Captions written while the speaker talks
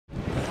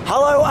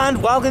Hello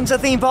and welcome to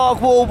Theme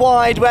Park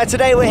Worldwide, where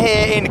today we're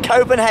here in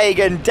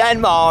Copenhagen,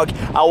 Denmark,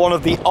 at one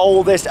of the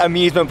oldest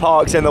amusement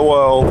parks in the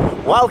world.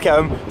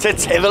 Welcome to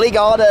Tivoli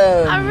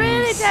Gardens. I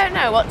really don't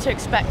know what to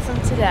expect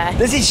from today.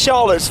 This is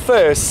Charlotte's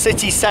first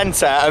city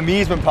centre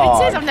amusement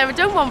park. It is, I've never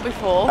done one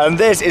before. And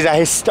this is a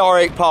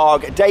historic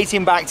park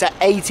dating back to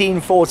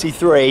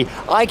 1843.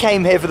 I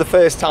came here for the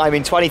first time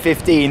in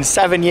 2015,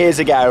 7 years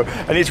ago,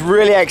 and it's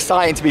really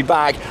exciting to be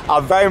back.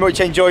 I've very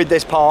much enjoyed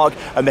this park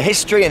and the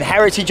history and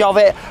heritage of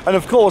it, and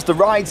of course the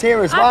rides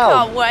here as well.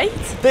 I can't wait.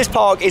 This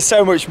park is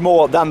so much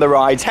more than the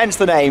rides, hence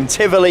the name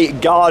Tivoli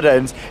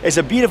Gardens. It's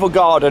a beautiful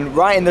garden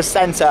right in the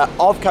centre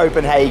of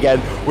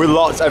Copenhagen with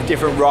lots of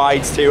different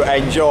rides to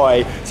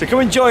enjoy. So come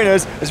and join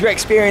us as we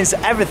experience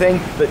everything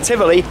that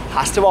Tivoli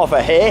has to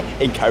offer here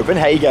in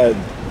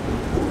Copenhagen.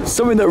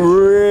 Something that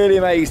really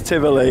makes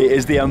Tivoli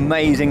is the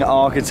amazing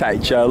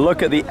architecture.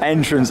 Look at the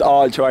entrance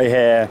archway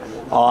here.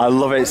 Oh, I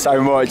love it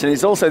so much. And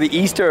it's also the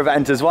Easter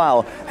event as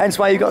well. Hence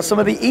why you've got some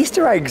of the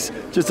Easter eggs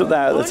just up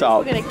there at the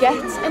top. We're going to get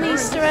an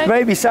Easter egg.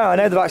 Maybe so. I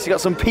know they've actually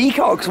got some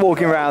peacocks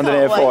walking around in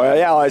here for you.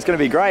 Yeah, well, it's going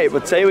to be great.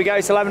 But here we go.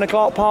 It's 11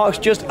 o'clock. Park's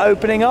just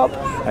opening up.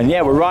 And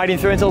yeah, we're riding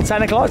through until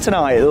 10 o'clock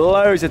tonight.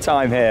 Loads of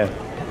time here.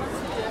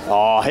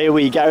 Oh, here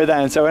we go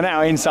then. So we're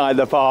now inside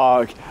the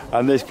park.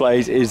 And this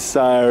place is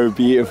so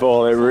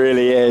beautiful, it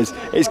really is.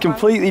 It's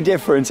completely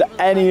different to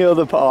any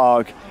other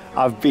park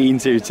I've been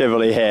to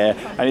Tivoli here,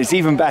 and it's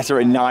even better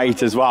at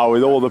night as well,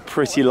 with all the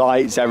pretty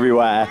lights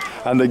everywhere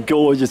and the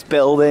gorgeous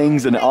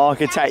buildings and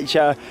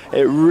architecture.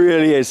 It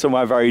really is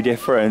somewhere very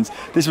different.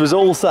 This was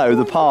also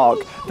the park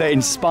that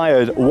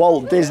inspired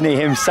Walt Disney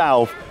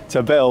himself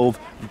to build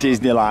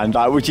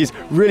Disneyland, which is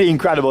really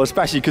incredible,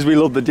 especially because we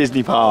love the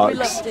Disney parks. We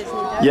love Disney.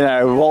 You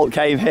know, Walt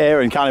came here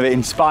and kind of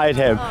inspired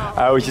him,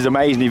 which is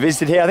amazing. He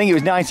visited here, I think it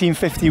was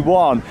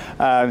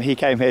 1951, he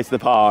came here to the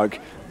park.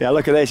 Yeah,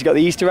 look at this, you've got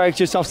the Easter eggs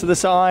just off to the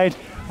side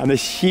and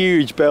this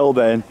huge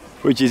building,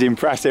 which is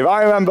impressive.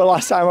 I remember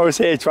last time I was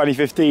here,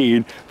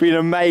 2015, being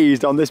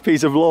amazed on this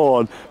piece of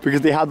lawn because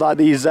they had like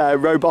these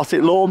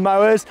robotic lawn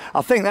mowers.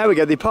 I think, there we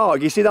go, they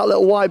park. You see that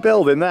little white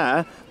building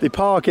there? They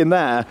park in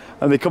there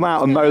and they come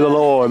out and mow the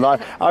lawn. Like,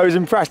 I was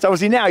impressed.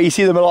 Obviously now you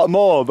see them a lot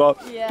more, but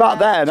back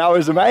then I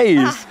was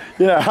amazed.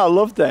 You know, I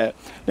loved it.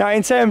 Now,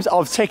 in terms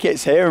of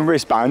tickets here and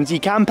wristbands,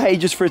 you can pay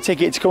just for a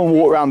ticket to come and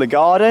walk around the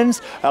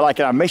gardens, like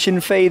an admission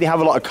fee. They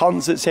have a lot of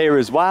concerts here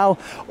as well.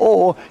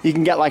 Or you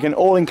can get like an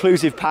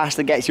all-inclusive pass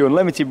that gets you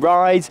unlimited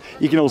rides.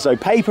 You can also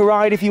pay per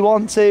ride if you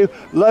want to.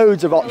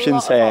 Loads of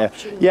options here.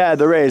 Yeah,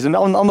 there is. And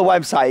on the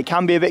website, it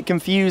can be a bit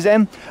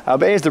confusing.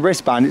 But here's the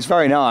wristband. It's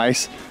very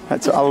nice.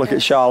 Let's have a look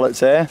at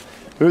Charlotte's here.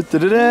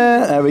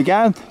 There we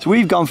go. So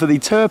we've gone for the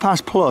Tour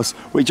Pass Plus,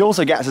 which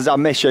also gets us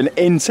admission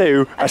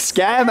into a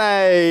scare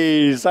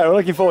maze. So we're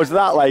looking forward to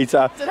that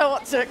later. Don't know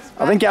what to expect.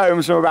 I think it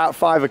opens from about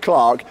 5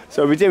 o'clock,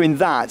 so we'll be doing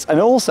that.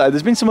 And also,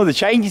 there's been some other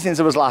changes since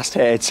I was last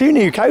here. 2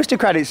 new coaster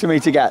credits for me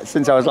to get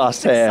since I was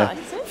last here.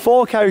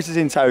 4 coasters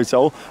in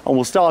total, and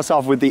we'll start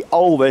off with the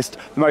oldest,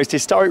 the most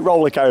historic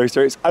roller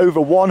coaster. It's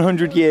over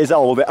 100 years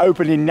old. It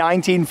opened in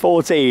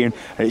 1914,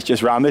 and it's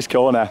just round this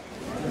corner.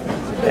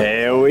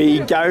 Here we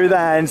go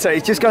then. So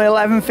it's just gone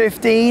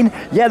 11:15.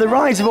 Yeah, the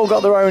rides have all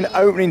got their own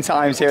opening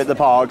times here at the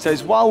park, so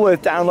it's well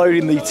worth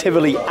downloading the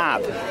Tivoli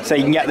app so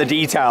you can get the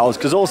details,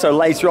 because also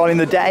later on in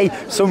the day,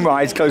 some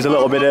rides close a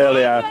little bit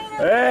earlier.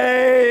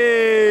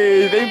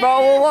 Hey, Theme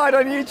Park Worldwide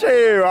on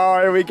YouTube.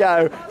 Oh, here we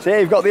go. See,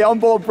 you've got the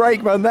onboard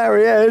brakeman, there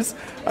he is.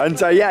 And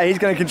yeah, he's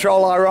going to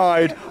control our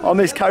ride on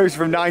this coaster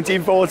from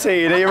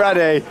 1914. Are you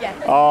ready? Yeah.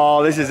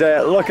 Oh, this is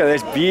it. Look at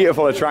this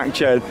beautiful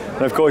attraction.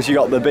 And of course, you've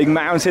got the big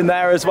mountain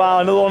there as well.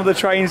 Another one of the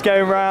trains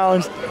going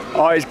round.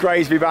 Oh, it's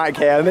great to be back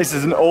here. And this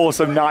is an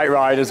awesome night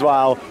ride as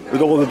well,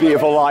 with all the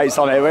beautiful lights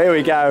on it. Here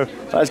we go.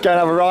 Let's go and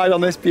have a ride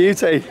on this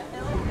beauty.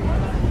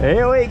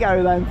 Here we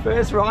go then.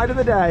 First ride of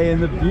the day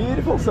in the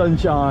beautiful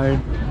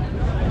sunshine.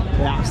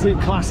 The absolute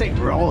classic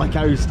roller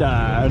coaster.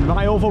 And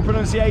my awful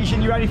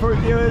pronunciation, you ready for it,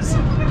 viewers?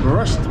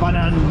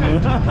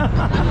 Rutschebanen.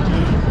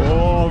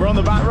 Oh, we're on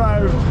the back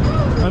row.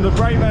 And the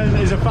brakeman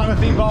is a fan of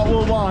Theme Park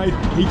Worldwide.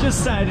 He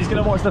just said he's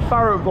going to watch the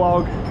Farrett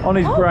vlog on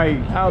his break.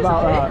 How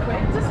about that?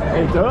 Quick, doesn't it?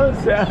 It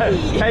does, yeah.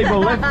 Cable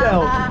lift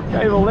hill.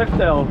 Cable lift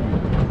hill.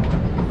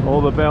 All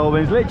the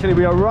buildings. Literally,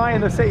 we are right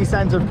in the city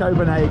centre of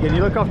Copenhagen.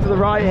 You look off to the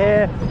right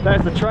here.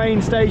 There's the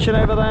train station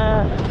over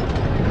there.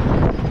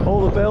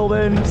 All the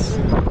buildings.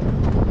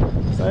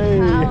 Hey.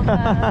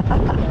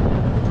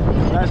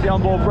 There's the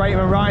onboard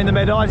brakeman right in the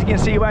middle. As you can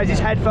see, he wears his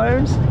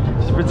headphones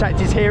to protect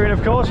his hearing,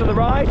 of course, for the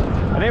ride.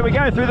 And here we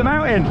go through the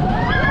mountain.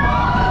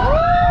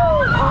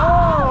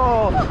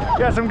 Oh,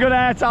 get some good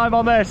air time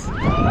on this. Hey.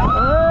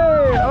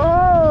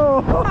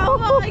 Oh. Oh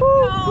my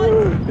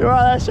God. You're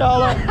right there,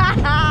 Charlotte.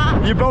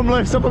 Your bum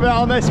lifts up a bit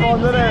on this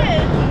one, doesn't it?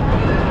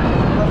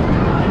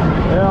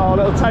 Yeah, a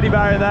little teddy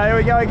bear in there. Here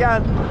we go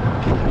again.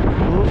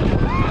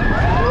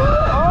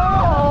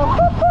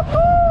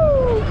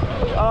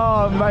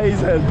 Oh,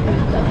 amazing.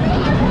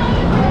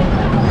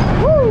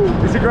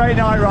 Woo. It's a great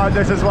night ride,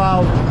 this as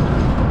well.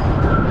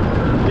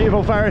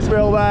 Beautiful Ferris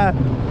wheel there.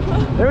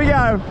 Here we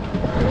go.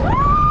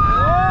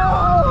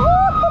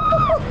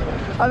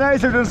 I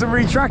noticed they've done some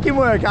retracking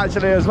work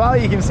actually as well.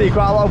 You can see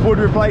quite a lot of wood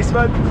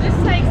replacement. This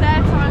takes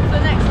their time to the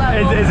next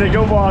level. It's a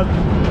good one.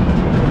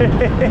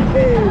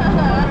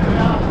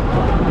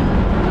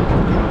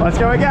 Let's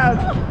go again.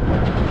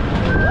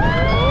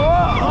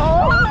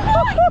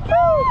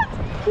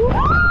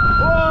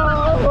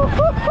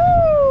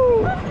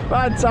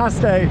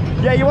 Fantastic.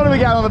 Yeah, you want to be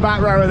getting on the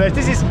back row of this.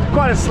 This is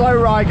quite a slow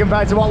ride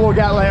compared to what we'll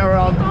get later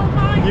on.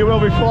 You will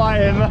be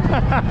flying.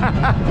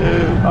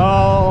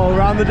 Oh,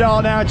 round the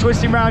door now,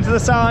 twisting round to the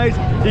side.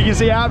 You can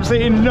see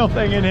absolutely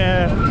nothing in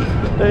here.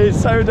 It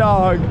is so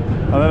dark.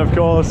 And then of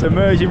course,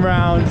 emerging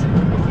round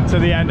to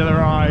the end of the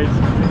ride.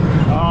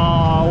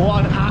 Oh,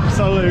 what an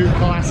absolute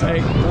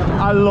classic.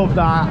 I love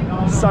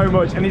that so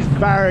much. And it's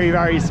very,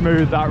 very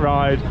smooth, that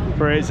ride,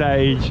 for its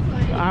age.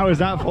 How was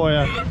that for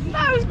you?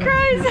 That was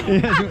crazy.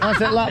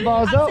 That's it, lap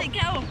bars up. That's it,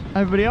 go.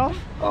 Everybody off?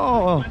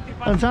 Oh,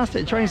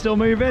 fantastic. Train's still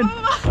moving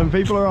and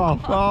people are off.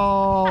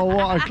 Oh,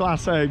 what a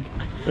classic.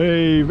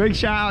 Hey, big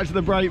shout out to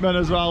the brakeman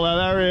as well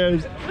there he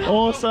is.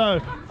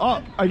 Awesome.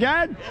 Oh,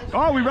 again?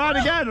 Oh, we ride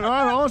again. Oh,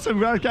 awesome.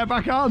 We've got to get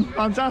back on.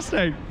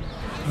 Fantastic.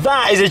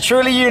 That is a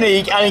truly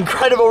unique and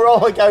incredible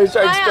roller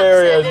coaster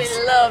experience. I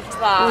absolutely loved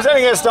that. We was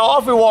only going to start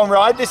off with one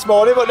ride this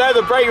morning, but no,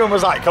 the brakeman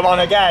was like, come on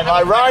again,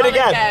 like ride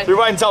again. We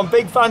went on,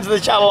 big fans of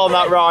the channel on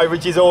that ride,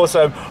 which is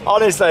awesome.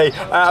 Honestly,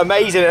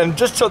 amazing. And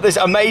just took this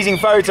amazing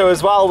photo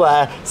as well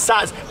there,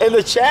 sat in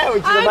the chair,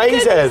 which is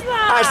amazing.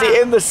 Actually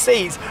in the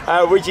seats,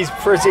 which is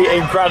pretty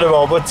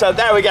incredible. But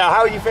there we go.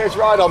 How was your first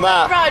ride on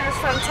that? The ride was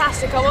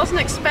fantastic. I wasn't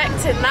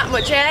expecting that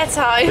much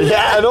airtime.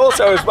 Yeah, and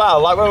also as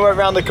well, like when we went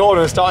around the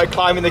corner and started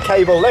climbing the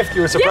cable lift,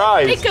 you were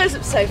surprised. Yeah, it goes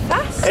up so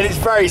fast. And it's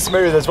very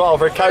smooth as well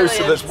for a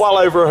coaster that's well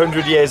over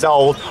 100 years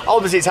old.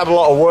 Obviously it's had a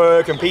lot of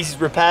work and pieces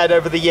repaired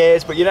over the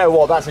years, but you know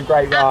what, that's a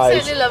great ride.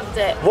 Absolutely loved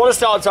it. What a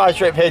start to our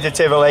trip here to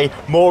Tivoli.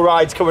 More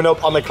rides coming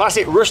up on the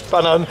classic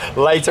Rutschebanen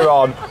later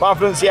on. My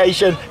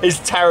pronunciation is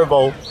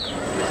terrible.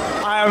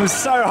 I am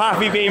so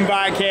happy being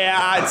back here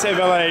at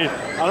Tivoli.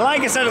 And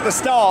like I said at the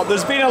start,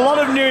 there's been a lot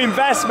of new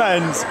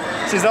investments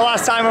since the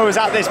last time I was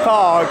at this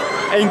park,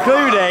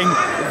 including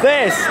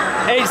this.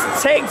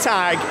 It's Tic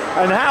Tac,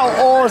 and how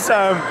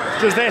awesome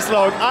does this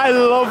look? I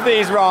love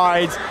these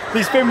rides.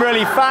 They spin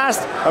really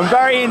fast and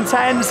very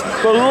intense,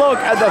 but look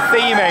at the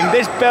theming.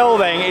 This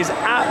building is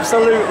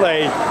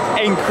absolutely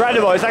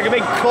incredible. It's like a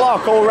big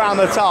clock all around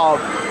the top.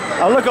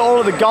 And look at all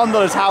of the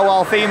gondolas, how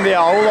well themed they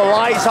are. All the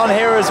lights on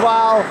here as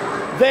well.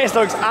 This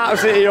looks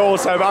absolutely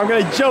awesome. I'm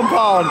going to jump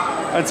on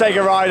and take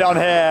a ride on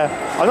here.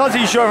 I'm not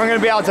too sure if I'm going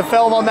to be able to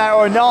film on there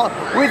or not.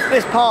 With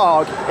this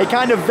park, it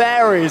kind of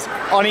varies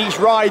on each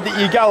ride that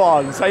you go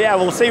on. So yeah,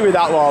 we'll see with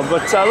that one.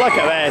 But look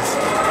at this.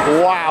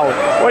 Wow.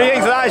 What do you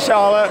think of that,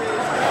 Charlotte?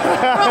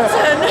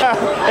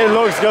 It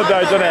looks good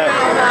though, doesn't it?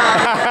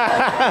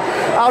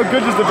 How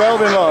good does the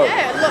building look?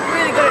 Yeah, it looked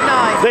really good at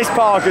night. This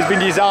park has been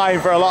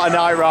designed for a lot of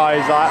night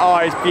rides. Like, oh,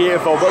 it's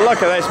beautiful. But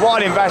look at this.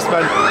 What an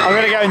investment. I'm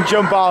going to go and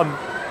jump on.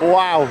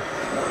 Wow.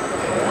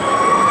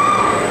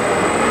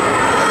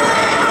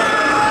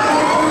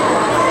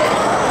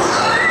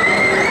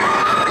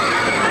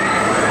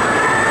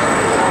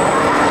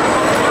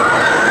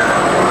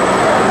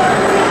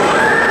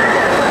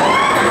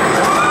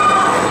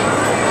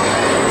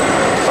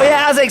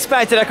 As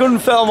expected, I couldn't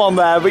film on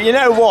there, but you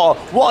know what?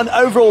 What an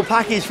overall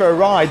package for a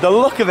ride. The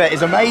look of it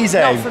is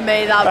amazing. Not for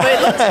me that, but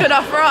it looks good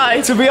off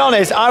ride. To be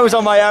honest, I was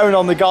on my own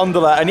on the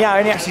gondola, and yeah, I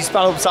only actually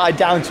spun upside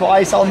down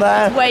twice on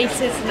there. It's weight,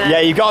 isn't it? Yeah,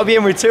 you've got to be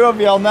in with two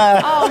of you on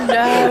there. Oh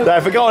no. So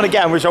if I go on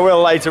again, which I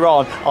will later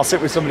on, I'll sit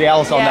with somebody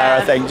else on there,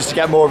 I think, just to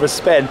get more of a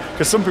spin,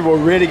 because some people are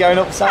really going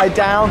upside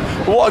down.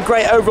 But what a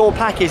great overall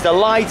package. The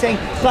lighting,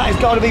 that has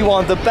got to be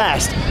one of the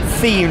best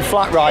themed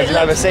flat rides I've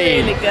ever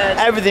seen. Really good.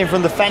 Everything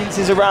from the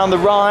fences around the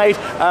ride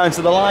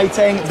to the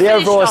lighting, the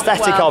overall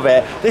aesthetic of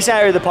it. This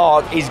area of the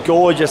park is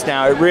gorgeous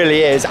now, it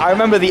really is. I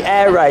remember the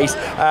air race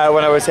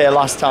when I was here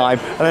last time,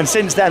 and then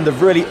since then they've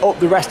really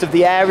upped the rest of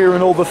the area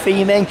and all the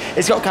theming.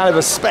 It's got kind of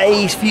a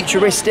space,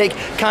 futuristic,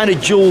 kind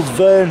of Jules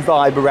Verne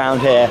vibe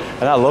around here,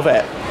 and I love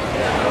it.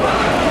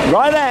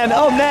 Right then,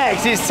 up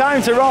next, it's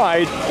time to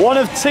ride one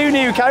of two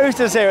new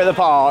coasters here at the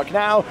park.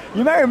 Now,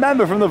 you may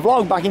remember from the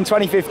vlog back in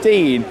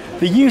 2015,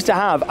 they used to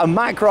have a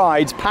Mack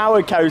Rides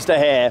powered coaster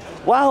here.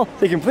 Well,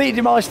 they completely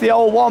demolished the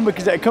old one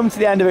because it had come to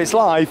the end of its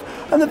life,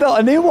 and they built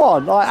a new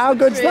one. Like, how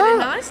good's that? Really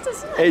nice,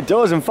 doesn't it? It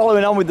does, and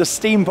following on with the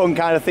steampunk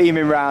kind of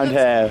theming around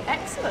here.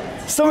 Excellent.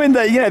 Something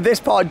that, you know, this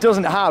park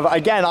doesn't have.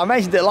 Again, I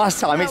mentioned it last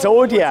time, it's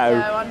audio.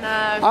 I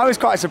know. I was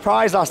quite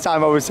surprised last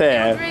time I was here.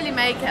 It would really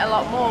make it a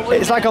lot more,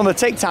 wouldn't It's like on the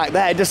Tic Tac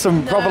there, just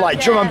some proper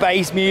like drum and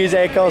bass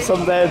music or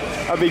something.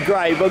 That'd be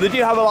great. But they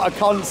do have a lot of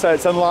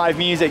concerts and live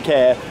music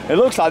here. It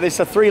looks like this is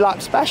a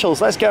 3-lap special,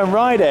 so let's go and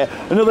ride it.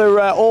 Another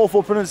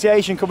awful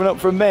pronunciation coming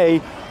up from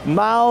me.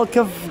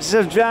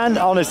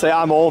 Malkavjan. Honestly,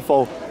 I'm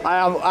awful.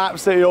 I am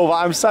absolutely awful.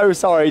 I'm so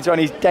sorry to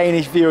any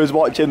Danish viewers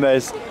watching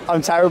this.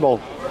 I'm terrible.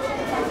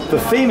 The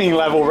theming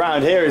level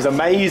around here is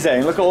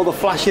amazing. Look at all the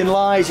flashing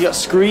lights. You got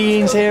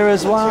screens here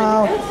as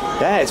well.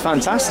 Yeah, it's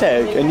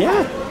fantastic. And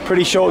yeah,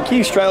 pretty short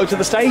queue straight up to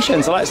the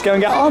station. So let's go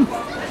and get on.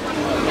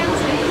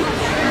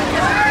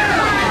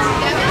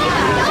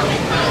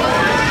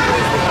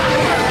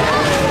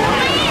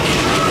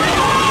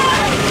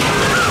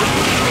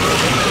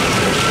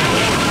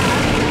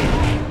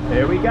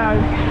 Here we go.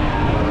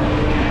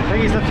 I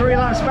think it's the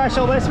 3-lap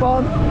special, this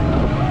one.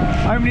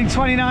 Opening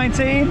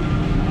 2019.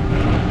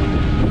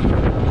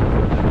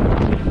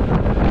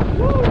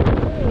 Woo!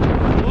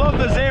 Love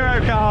the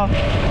Zero car.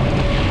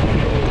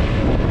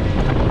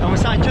 And we're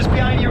sat just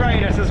behind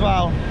Uranus as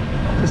well.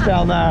 Just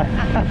down there.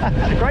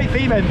 Great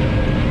theming.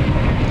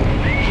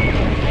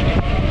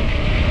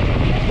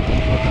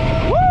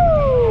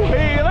 Woo!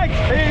 Helix,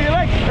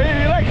 Helix,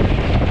 Helix.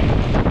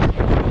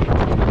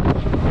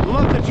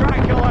 Love the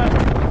track colour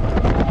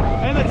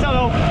in the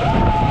tunnel.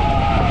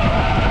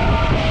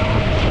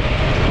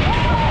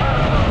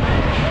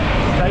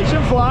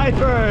 Station fly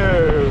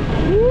through.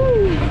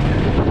 Woo!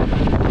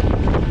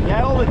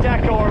 Yeah, all the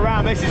decor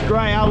around this is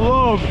great. I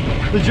love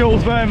the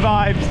Jules Verne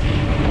vibes.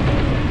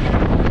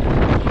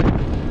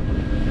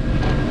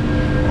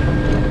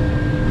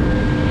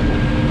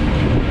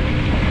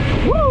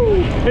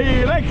 Woo!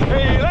 Helix,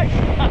 Helix.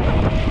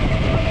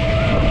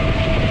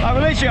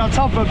 I'm literally on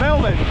top of a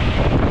building.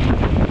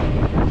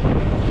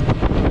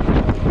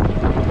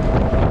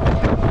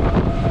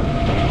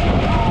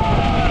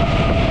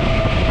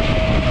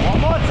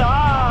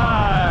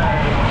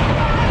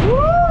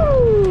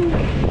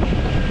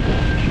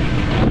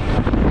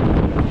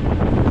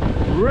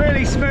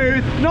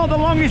 Smooth, not the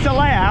longest of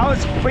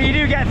layouts, but you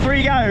do get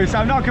 3 goes, so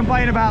I'm not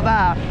complaining about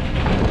that.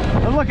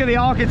 And look at the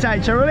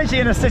architecture, we're literally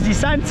in a city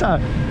centre.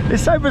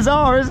 It's so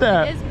bizarre, isn't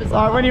it? It is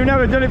bizarre. Like when you've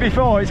never done it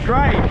before, it's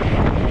great.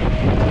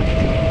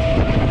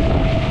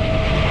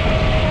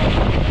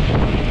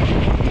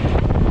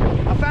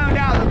 I found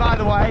out that, by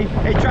the way,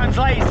 it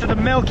translates to the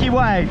Milky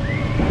Way.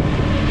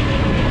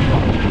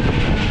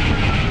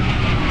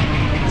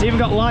 It's even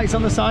got lights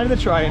on the side of the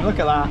train, look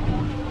at that.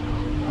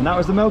 And that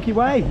was the Milky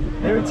Way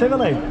here at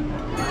Tivoli.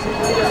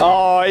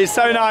 Oh, it's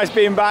so nice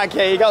being back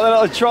here. You got the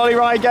little trolley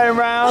ride going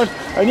round,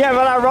 and yeah,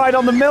 well, that ride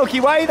on the Milky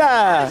Way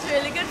there. It was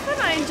really good fun.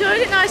 I enjoyed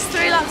it. Nice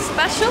 3-lap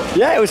special.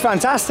 Yeah, it was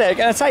fantastic.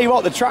 And I tell you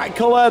what, the track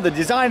colour, the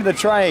design of the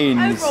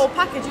trains. Overall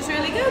package was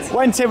really good.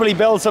 When Tivoli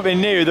builds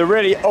something new, they're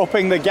really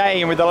upping the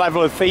game with the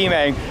level of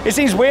theming. It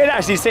seems weird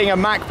actually seeing a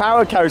Mack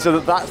power coaster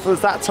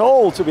that's that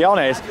tall, to be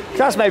honest.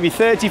 That's maybe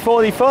 30,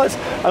 40 foot,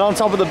 and on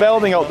top of the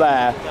building up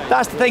there.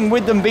 That's the thing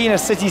with them being a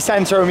city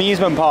centre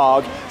amusement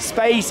park.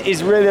 Space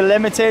is really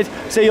limited,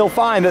 so you'll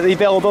find that they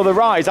build other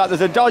rides. Like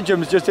there's a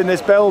Dodgems just in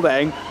this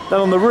building. Then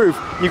on the roof,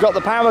 you've got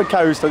the power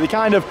coaster. They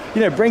kind of,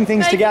 you know, bring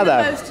things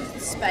together. The most of the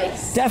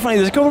space. Definitely,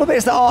 there's a couple of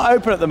bits that aren't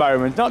open at the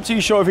moment. Not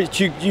too sure if it's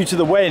due to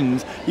the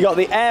wind. You got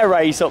the air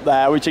race up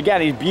there, which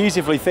again is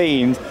beautifully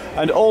themed,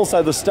 and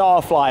also the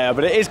Star Flyer,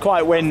 but it is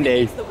quite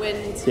windy. It's the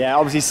wind. Yeah,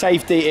 obviously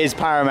safety is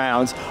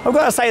paramount. I've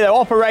got to say though,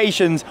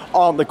 operations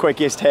aren't the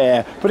quickest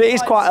here, but it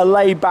is quite a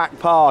laid-back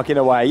park in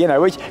a way, you know,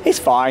 which is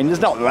fine.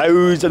 There's not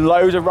loads and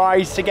loads of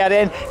rides to get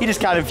in. You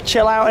just kind of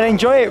chill out and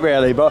enjoy it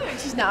really, but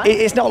Which is nice.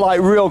 it's not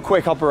like real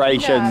quick operations.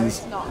 No,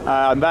 it's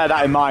not. Bear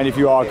that in mind if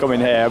you are coming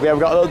here. We have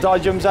got little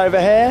Dodgems over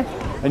here.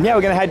 And yeah,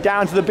 we're going to head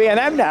down to the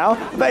B&M now.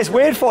 I bet it's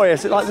weird for you.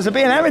 It's like there's a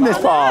B&M in this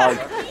park.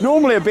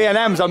 Normally a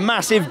B&M's a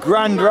massive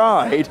grand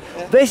ride.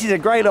 This is a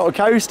great little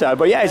coaster,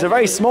 but yeah, it's a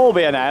very small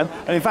B&M.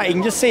 And in fact, you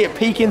can just see it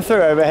peeking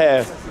through over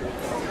here.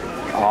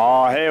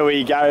 Oh, here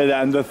we go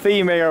then. The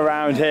theming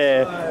around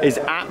here is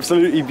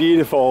absolutely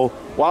beautiful.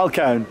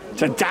 Welcome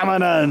to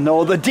Dæmonen,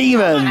 or the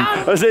Demon,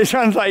 as it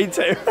translates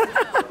to.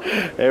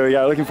 Here we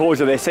go, looking forward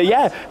to this. So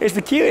yeah, it's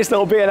the cutest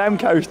little B&M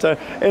coaster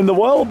in the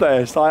world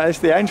this. Like, it's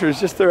the entrance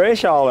just through here,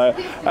 Charlotte.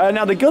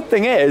 Now the good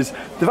thing is,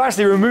 they've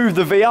actually removed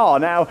the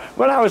VR. Now,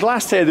 when I was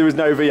last here, there was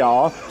no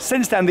VR.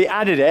 Since then, they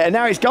added it, and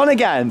now it's gone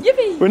again.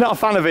 Yippee. We're not a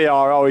fan of VR,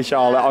 are we,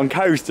 Charlotte? On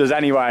coasters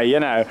anyway,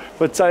 you know.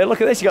 But look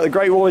at this, you've got the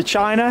Great Wall of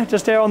China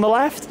just here on the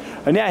left.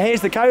 And yeah,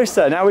 here's the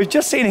coaster. Now, we've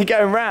just seen it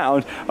going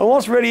round, and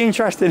what's really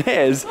interesting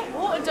is,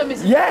 Water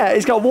dummies. yeah,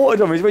 it's got water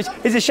dummies, which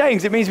is a shame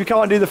because it means we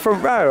can't do the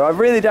front row. I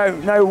really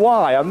don't know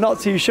why, I'm not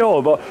too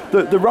sure, but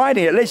the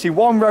riding it, literally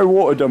 1 row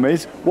water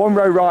dummies, 1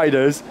 row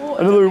riders,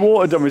 another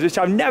water dummies, which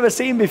I've never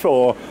seen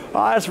before.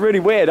 Oh, that's really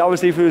weird.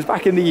 Obviously, if it was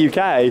back in the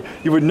UK,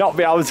 you would not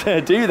be able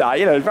to do that.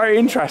 You know, it's very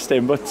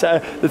interesting, but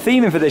the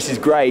theming for this is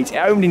great. It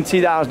opened in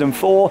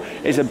 2004.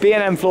 It's a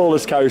B&M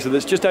floorless coaster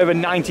that's just over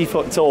 90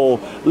 foot tall,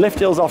 lift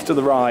hills off to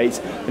the right,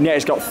 and yeah,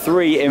 it's got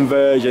 3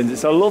 inversions.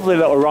 It's a lovely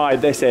little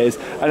ride, this is,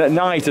 and at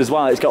night as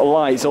well, it's got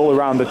lights all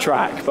around the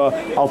track, but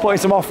I'll put in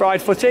some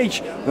off-ride footage,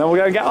 and then we'll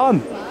go and get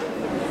on.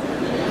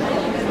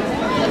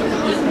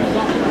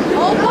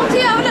 Oh, kom till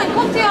jävlen,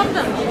 kom till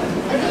jävlen.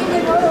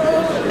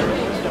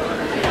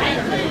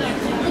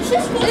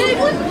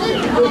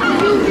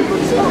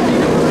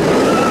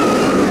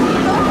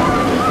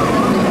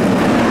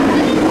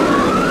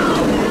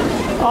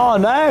 Oh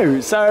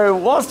no, so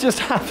what's just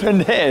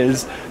happened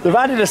is they've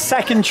added a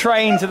second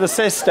train to the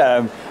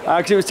system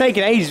because it was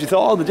taking ages. We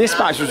thought, oh, the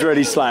dispatch was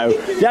really slow.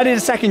 They added a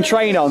second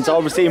train on to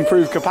obviously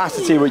improve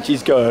capacity, which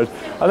is good.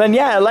 And then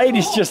yeah, a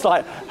lady's just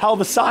like held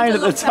the sign at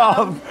the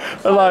top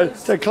and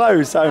like to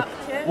close. So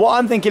What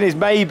I'm thinking is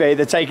maybe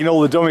they're taking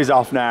all the dummies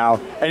off now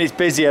and it's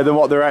busier than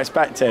what they're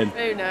expecting.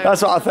 Who knows?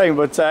 That's what I think,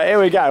 but here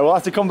we go. We'll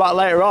have to come back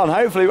later on.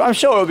 Hopefully, I'm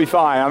sure it'll be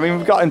fine. I mean,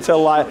 we've got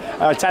until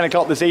like 10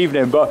 o'clock this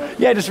evening, but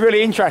yeah, just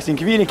really interesting.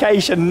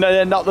 Communication,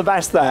 not the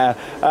best there.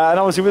 And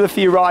obviously with a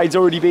few rides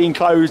already being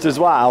closed as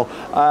well.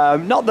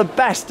 Not the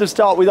best to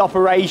start with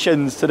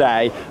operations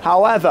today.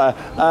 However,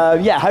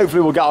 yeah,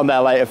 hopefully we'll get on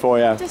there later for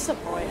you.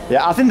 Disappointing.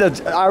 Yeah,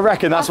 I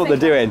reckon that's what they're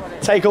doing.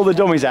 Take all the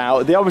dummies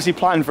out. They obviously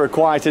planned for a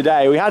quieter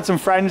day. We had some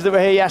friends that were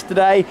here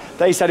yesterday.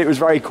 They said it was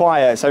very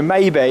quiet. So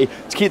maybe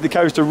to keep the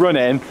coaster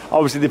running,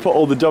 obviously they put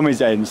all the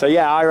dummies in. So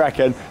yeah, I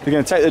reckon they're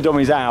going to take the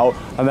dummies out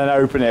and then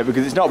open it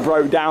because it's not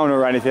broke down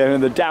or anything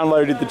and they've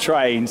downloaded the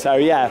train. So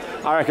yeah,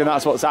 I reckon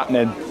that's what's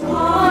happening.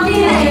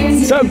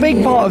 So a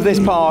big part of this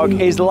park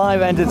is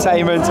live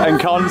entertainment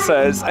and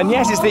concerts. And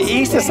yes, it's the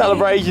Easter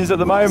celebrations at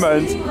the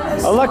moment.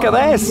 And look at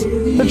this.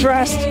 They're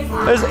dressed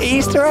as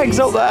Easter eggs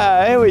up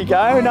there. Here we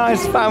go.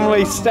 Nice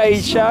family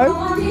stage show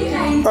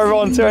for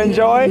everyone to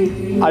enjoy.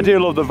 I do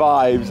love the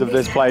vibes of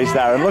this place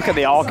there. And look at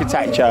the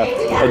architecture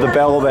of the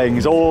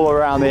buildings all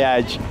around the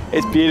edge.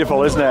 It's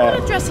beautiful, isn't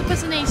it? Dress up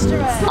as an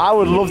Easter egg. I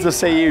would love to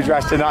see you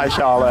dressed in that,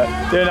 Charlotte.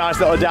 Do a nice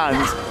little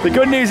dance. The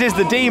good news is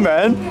the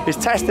Demon is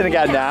testing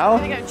again now.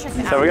 Go check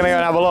it So we're going to go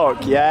and have a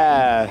look.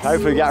 Yeah,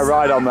 hopefully get a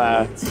ride on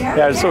there.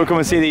 Yeah, just sort of come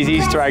and see these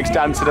Easter eggs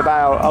dancing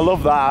about. I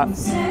love that.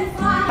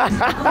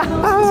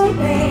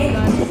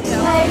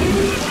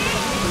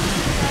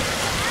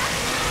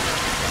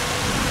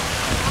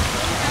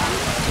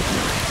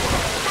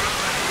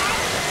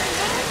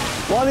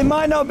 Well, there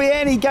might not be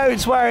any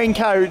goats wearing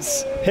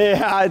coats here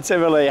at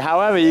Tivoli.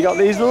 However, you got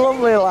these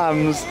lovely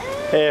lambs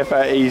here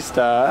for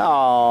Easter.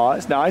 Oh,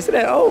 it's nice, isn't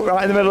it? Oh,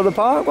 right in the middle of the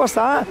park. What's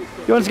that?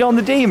 You want to go on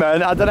the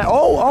Demon? I don't know.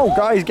 Oh,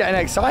 guys, getting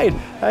excited.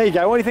 There you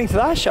go. What do you think of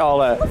that,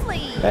 Charlotte? Lovely.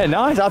 Yeah,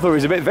 nice. I thought it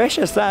was a bit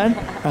vicious then.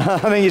 I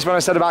think it's when I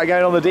said about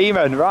going on the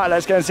Demon. Right,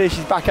 let's go and see if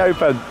she's back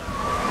open.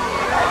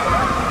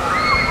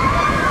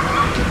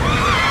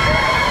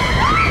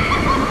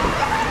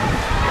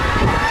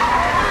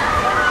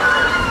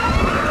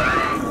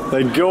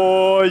 The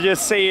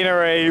gorgeous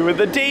scenery with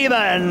the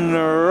Demon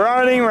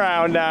running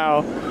around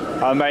now.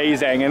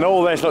 Amazing, and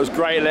all this looks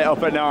great lit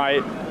up at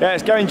night. Yeah,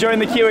 let's go and join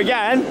the queue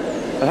again,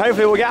 and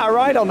hopefully we'll get a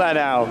ride on there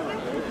now.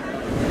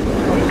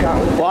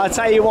 Well, I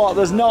tell you what,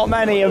 there's not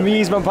many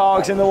amusement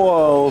parks in the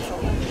world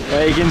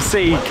where you can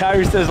see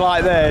coasters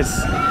like this,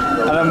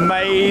 and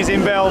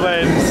amazing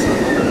buildings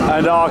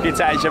and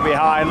architecture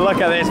behind. Look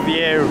at this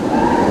view,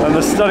 and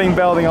the stunning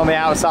building on the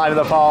outside of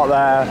the park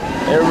there.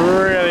 It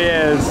really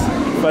is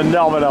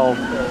phenomenal.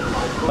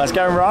 Let's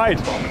go and ride.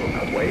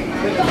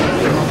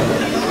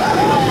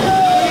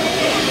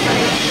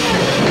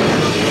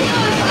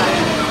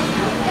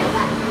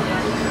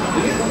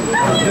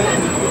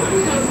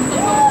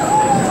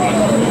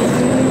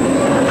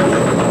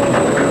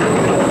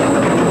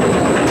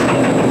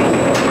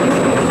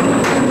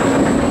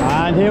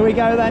 And here we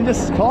go then,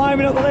 just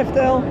climbing up the lift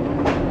hill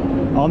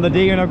on the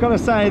Demon. I've got to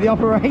say, the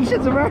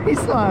operations are very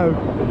slow.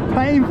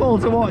 Painful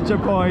to watch at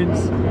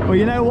points, but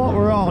you know what,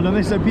 we're on, and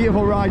this is a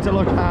beautiful ride to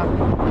look at.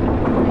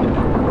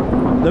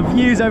 The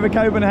views over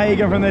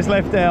Copenhagen from this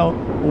lift hill,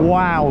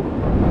 wow.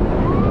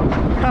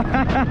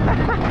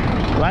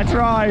 Let's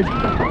ride.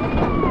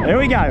 Here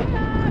we go.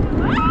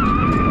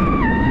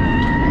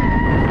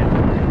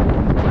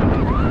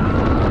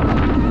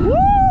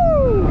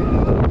 Woo!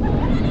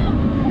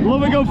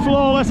 Love a good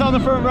flawless on the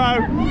front row.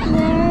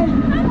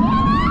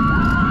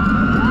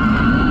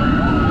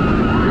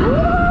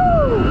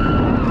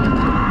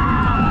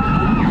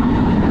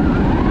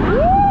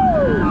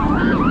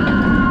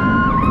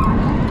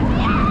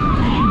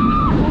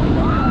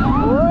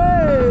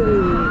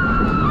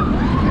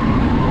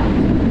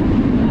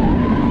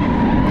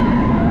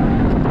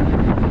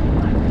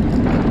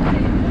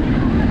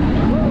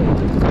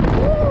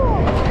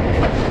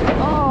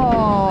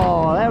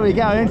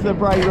 Go into the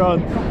brake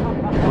run.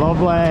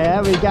 Lovely,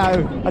 there we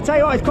go. I tell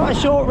you what, it's quite a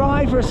short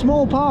ride for a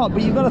small park,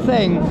 but you've got to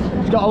think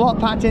it's got a lot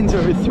packed into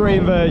it with 3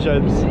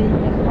 inversions.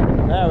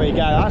 There we go,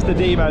 that's the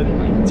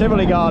Dæmonen,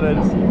 Tivoli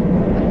Gardens.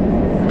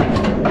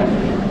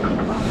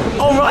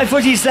 All right,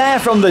 footage there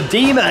from the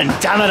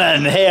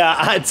Dæmonen here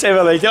at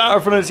Tivoli. Do you like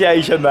our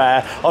pronunciation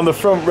there on the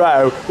front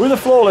row? With a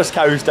flawless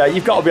coaster,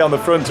 you've got to be on the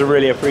front to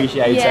really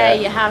appreciate it. Yeah,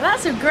 you have.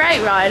 That's a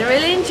great ride. I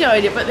really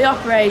enjoyed it, but the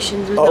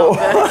operations was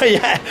not good.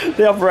 Yeah,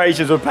 the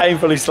operations were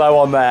painfully slow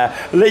on there.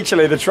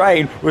 Literally, the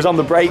train was on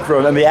the brake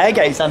run and the air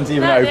gates hadn't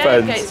even opened. The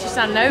air gates just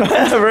hadn't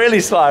opened. Really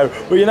slow.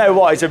 Well, you know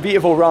what? It's a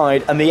beautiful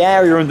ride, and the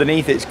area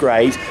underneath it's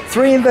great.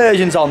 3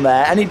 inversions on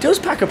there, and it does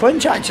pack a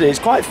punch, actually. It's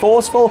quite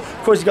forceful.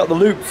 Of course, you've got the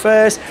loop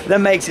first,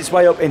 then makes its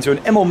way up into an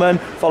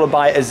amusement, followed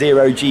by a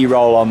 0G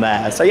roll on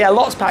there. So yeah,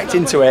 lots packed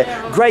into it.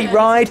 Great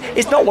ride.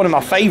 It's not one of my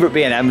favourite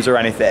B&Ms or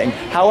anything.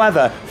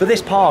 However, for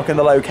this park and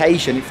the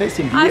location, it fits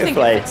in beautifully. I think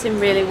it fits in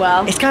really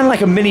well. It's kind of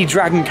like a mini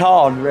Dragon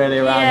Con really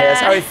around here. That's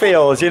how it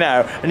feels, you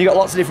know. And you've got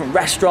lots of different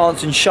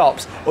restaurants and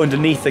shops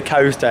underneath the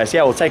coaster. So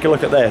yeah, we'll take a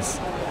look at this.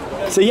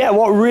 So yeah,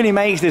 what really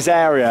makes this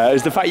area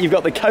is the fact you've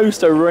got the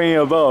coaster running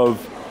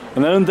above.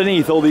 And then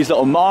underneath, all these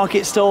little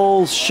market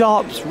stalls,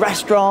 shops,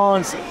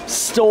 restaurants,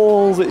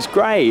 stalls. It's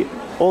great.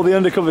 All the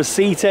undercover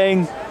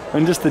seating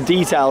and just the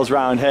details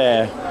around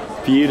here.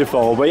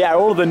 Beautiful. But yeah,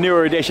 all of the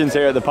newer additions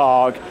here at the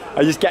park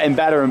are just getting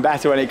better and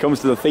better when it comes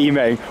to the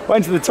theming.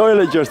 Went to the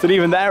toilet just, and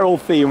even they're all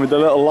themed with the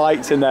little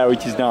lights in there,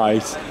 which is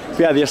nice. But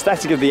yeah, the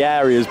aesthetic of the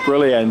area is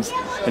brilliant.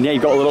 And yeah,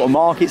 you've got all the little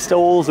market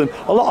stalls, and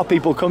a lot of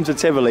people come to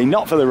Tivoli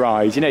not for the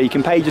rides. You know, you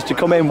can pay just to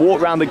come in,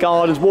 walk around the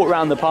gardens, walk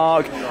around the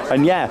park,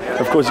 and yeah,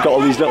 of course you've got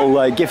all these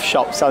little gift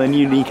shops selling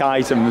unique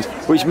items,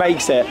 which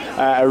makes it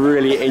a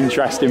really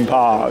interesting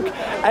park.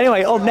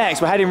 Anyway, up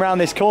next, we're heading around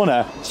this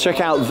corner to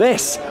check out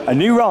this, a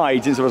new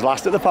ride since I was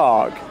last at the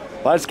park.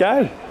 Let's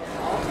go.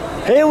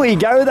 Here we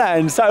go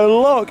then.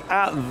 So look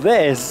at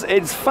this.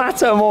 It's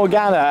Fata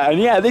Morgana, and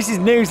yeah, this is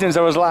new since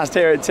I was last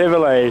here at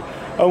Tivoli.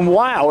 And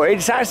wow,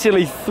 it's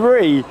actually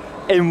 3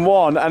 in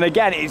 1, and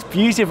again, it's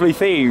beautifully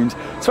themed.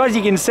 So as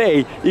you can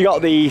see, you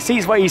got the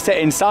seats where you sit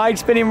inside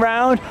spinning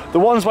round, the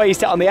ones where you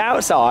sit on the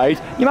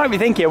outside. You might be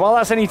thinking, well,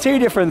 that's only 2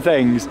 different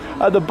things.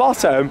 At the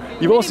bottom,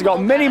 you've also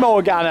got Mini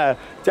Morgana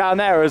down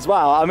there as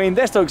well. I mean,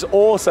 this looks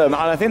awesome,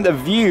 and I think the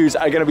views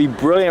are going to be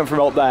brilliant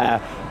from up there.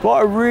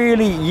 What a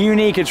really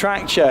unique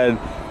attraction.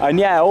 And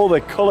yeah, all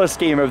the colour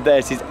scheme of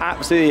this is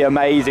absolutely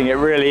amazing. It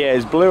really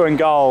is. Blue and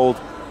gold.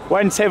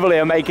 When Tivoli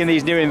are making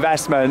these new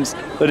investments,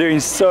 they're doing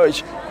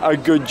such a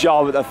good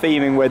job at the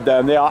theming with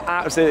them. They are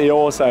absolutely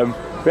awesome.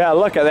 But yeah,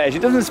 look at this.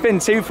 It doesn't spin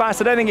too fast.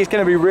 I don't think it's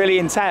going to be really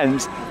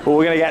intense, but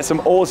we're going to get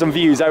some awesome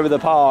views over the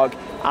park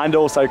and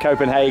also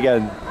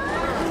Copenhagen.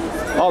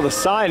 Oh, the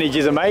signage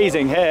is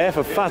amazing here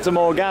for Fata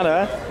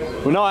Morgana.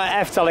 We're not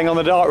at F-telling on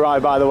the dark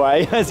ride, by the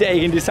way. So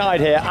you can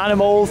decide here,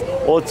 animals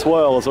or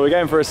twirl. So we're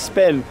going for a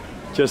spin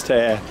just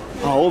here.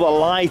 Oh, all the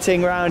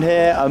lighting around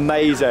here,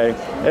 amazing.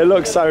 It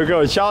looks so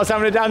good. Charlotte's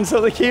having a dance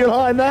at the queue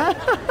line there.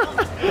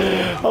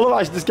 I love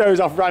how she just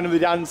goes off randomly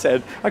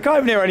dancing. I can't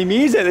even hear any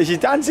music that she's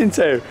dancing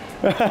to.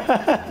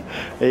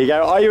 There you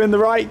go. Are you in the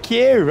right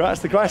queue? That's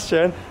the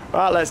question.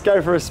 Right, let's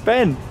go for a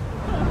spin.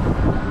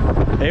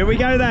 Here we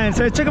go then.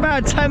 So it took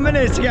about 10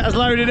 minutes to get us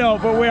loaded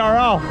up, but we are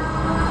off.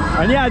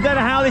 And yeah, I don't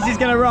know how this is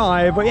going to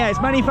ride, but yeah,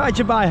 it's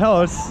manufactured by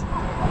Huss.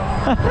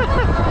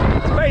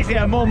 It's basically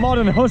a more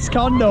modern Huss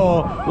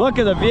Condor. Look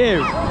at the view.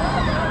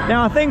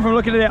 Now I think from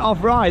looking at it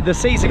off-ride, the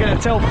seats are going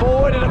to tilt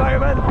forward in a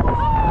moment.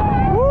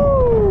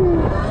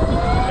 Woo!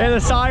 Hear the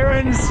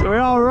sirens. We're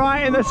all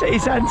right in the city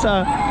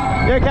centre.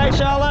 You okay,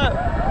 Charlotte?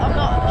 I'm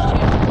not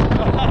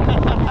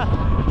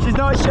sure. She's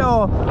not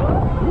sure.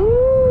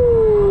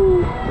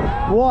 Woo!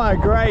 What a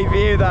great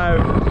view though.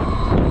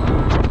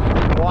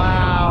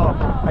 Wow.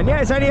 And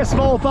yeah, it's only a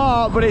small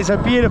part, but it's a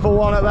beautiful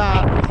one at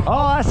that.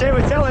 Oh, that's it,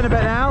 we're tilting a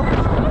bit now.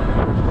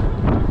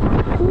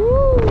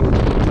 Woo.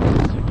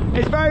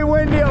 It's very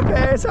windy up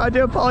here, so I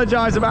do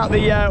apologise about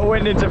the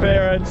wind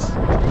interference.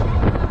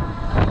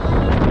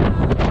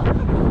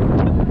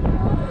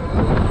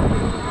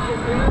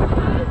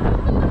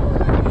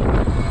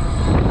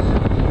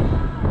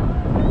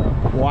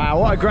 Wow,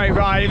 what a great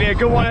ride. It'll be a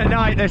good one at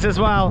night, this as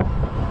well.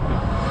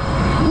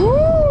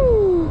 Woo!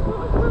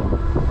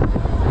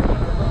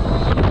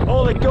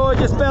 All the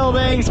gorgeous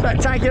buildings,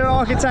 spectacular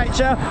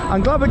architecture.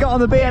 I'm glad we got on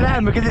the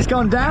B&M because it's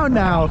gone down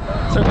now.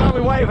 So while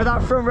we wait for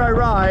that front row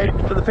ride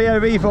for the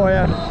POV for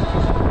you.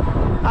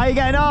 How are you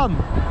getting on?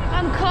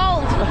 I'm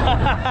cold.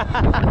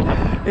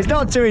 It's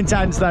not too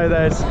intense though,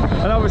 this.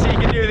 And obviously you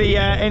can do the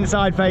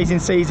inside facing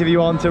seats if you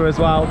want to as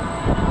well.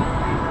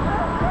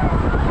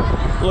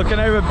 Looking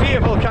over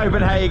beautiful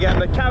Copenhagen,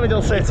 the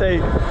capital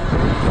city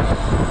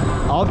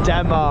of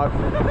Denmark.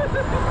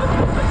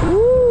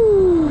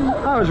 Woo!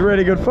 That was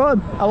really good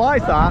fun. I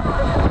like that.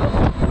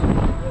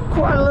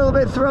 Quite a little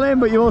bit thrilling,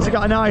 but you also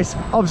got a nice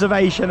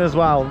observation as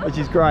well, which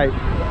is great.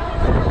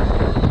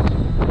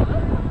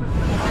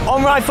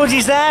 On-ride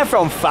footage there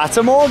from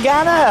Fata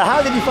Morgana.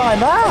 How did you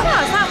find that?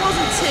 Yeah, that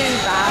wasn't too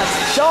bad.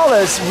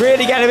 Charlotte's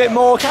really getting a bit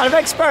more kind of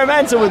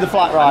experimental with the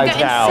flat rides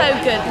now. I'm getting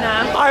so good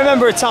now. I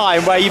remember a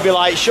time where you'd be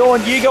like,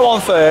 Sean, you go on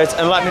first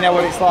and let me know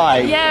what it's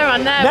like. Yeah, I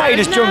know. Now you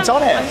just jumped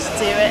on it. I just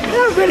do it.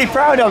 Yeah, I'm really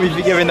proud of you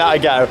for giving that a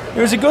go.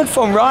 It was a good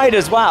fun ride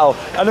as well.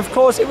 And of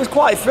course, it was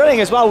quite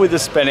thrilling as well with the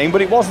spinning,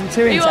 but it wasn't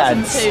too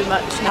intense. It wasn't too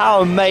much. No.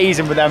 How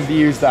amazing were them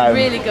views though.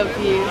 Really good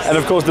views. And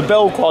of course, the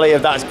build quality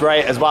of that's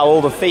great as well.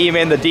 All the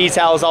theming, the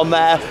details on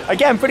there.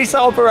 Again, pretty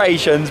slow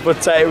operations,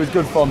 but it was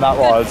good fun, that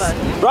was.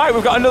 Right,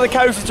 we've got another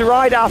coaster to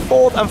ride, our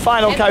 4th and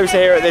final coaster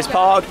here at this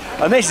park,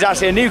 and this is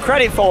actually a new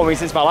credit for me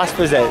since my last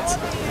visit.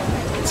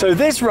 So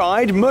this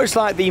ride, much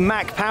like the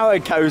Mack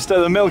powered coaster,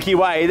 the Milky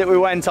Way that we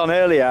went on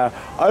earlier,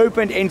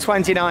 opened in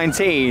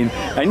 2019,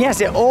 and yes,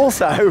 it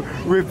also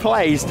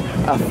replaced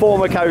a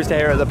former coaster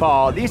here at the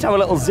park. They used to have a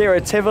little Zero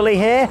Tivoli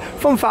here.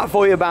 Fun fact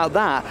for you about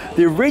that,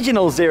 the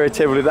original Zero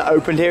Tivoli that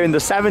opened here in the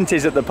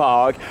 70s at the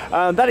park,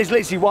 that is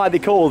literally why they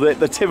called it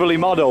the Tivoli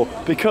model,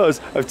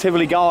 because of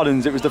Tivoli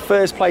Gardens. It was the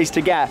first place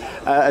to get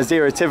a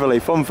Zero Tivoli,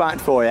 fun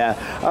fact for you.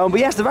 But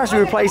yes, they've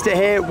actually replaced it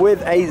here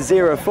with a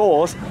Zero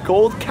Force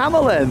called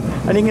Camelin.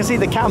 and you can see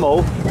the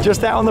camel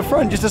just there on the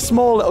front, just a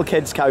small little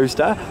kids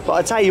coaster. But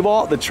I tell you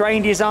what, the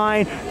train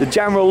design, the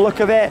general look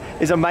of it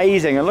is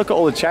amazing. And look at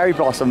all the cherry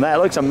blossom there, it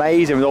looks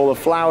amazing with all the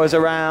flowers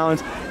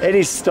around. It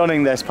is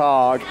stunning, this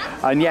park.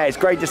 And yeah, it's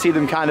great to see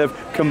them kind of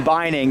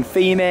combining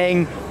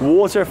theming,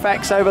 water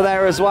effects over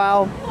there as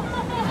well.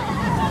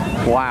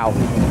 Wow,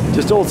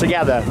 just all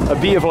together, a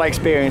beautiful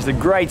experience. They're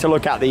great to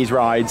look at, these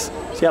rides.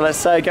 So yeah,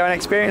 let's go and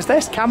experience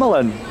this,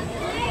 Camelin.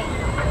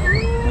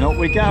 And up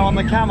we go on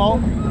the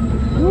camel.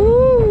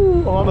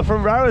 Woo! On the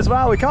front row as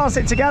well. We can't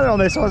sit together on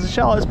this one, so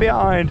Charlotte's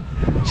behind.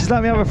 She's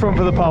let me have a front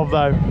for the pub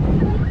though.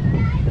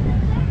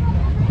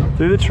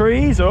 Through the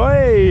trees,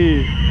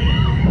 oi!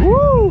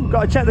 Woo!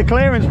 Got to check the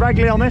clearance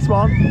regularly on this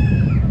one.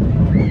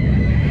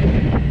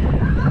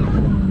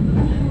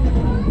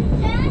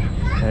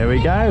 Here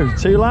we go,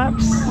 2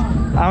 laps.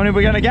 How many are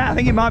we going to get? I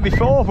think it might be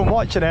 4 from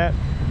watching it.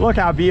 Look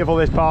how beautiful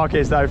this park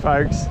is though,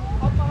 folks.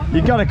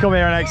 You've got to come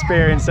here and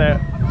experience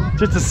it,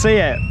 just to see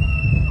it.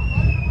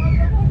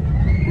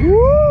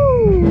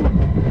 Woo!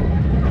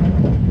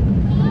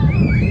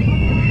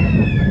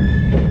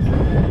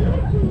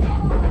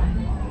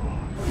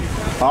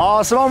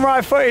 Oh, some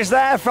on-ride footage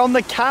there from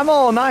the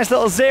camel. Nice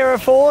little zero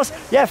force.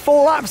 Yeah,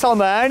 4 laps on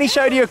there. Only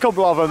showed you a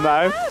couple of them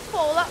though.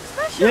 4 laps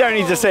special. You don't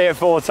need to see it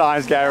 4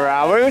 times going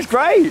around, but it was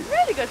great.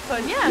 Really good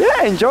fun, yeah.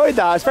 Yeah, enjoyed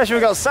that. Especially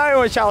we've got so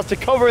much else to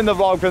cover in the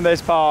vlog from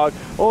this park.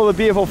 All the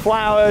beautiful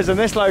flowers and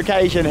this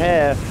location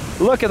here.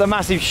 Look at the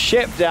massive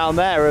ship down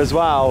there as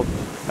well.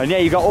 And yeah,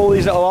 you've got all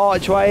these little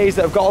archways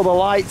that have got all the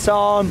lights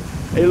on.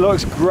 It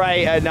looks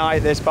great at night,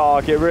 this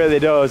park, it really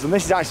does. And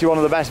this is actually one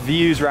of the best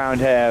views around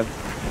here.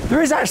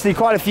 There is actually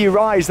quite a few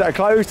rides that are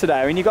closed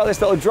today. I mean, you've got this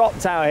little drop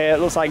tower here. It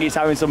looks like it's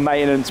having some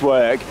maintenance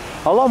work.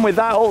 Along with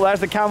that, oh, there's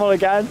the camel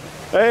again.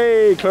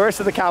 Hey,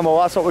 Clarissa the camel,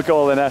 that's what we're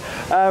calling her.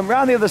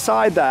 Round the other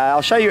side there,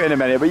 I'll show you in a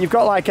minute, but you've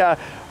got like a,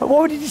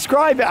 what would you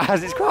describe it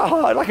as? It's quite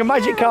hard, like a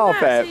magic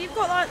carpet. So you've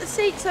got like the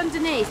seats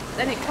underneath,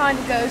 then it kind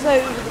of goes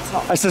over the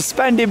top. A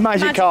suspended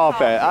magic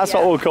carpet, that's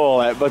what we'll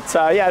call it. But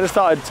yeah, I just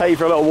thought I'd take you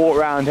for a little walk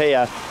around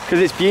here because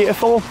it's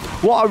beautiful.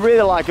 What I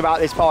really like about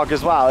this park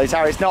as well is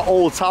how it's not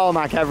all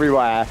tarmac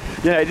everywhere.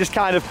 You know, just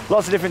kind of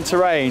lots of different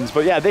terrains.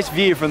 But yeah, this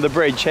view from the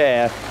bridge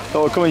here,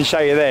 I'll come and show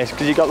you this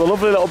because you've got the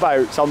lovely little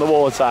boats on the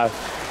water.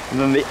 And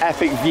then the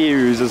epic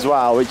views as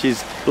well, which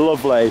is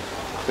lovely.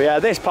 But yeah,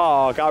 this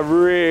park, I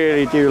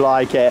really do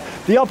like it.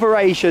 The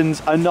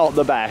operations are not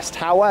the best.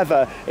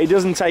 However, it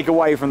doesn't take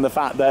away from the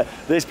fact that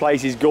this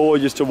place is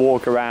gorgeous to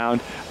walk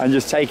around and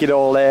just take it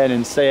all in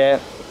and see it.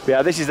 But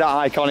yeah, this is that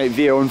iconic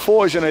view.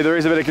 Unfortunately, there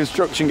is a bit of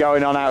construction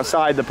going on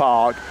outside the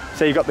park.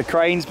 So you've got the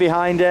cranes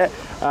behind it.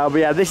 But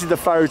yeah, this is the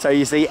photo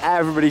you see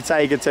everybody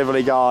take at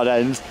Tivoli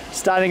Gardens,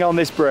 standing on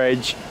this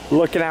bridge,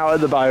 looking out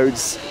at the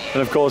boats,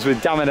 and of course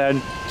with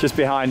Dæmonen just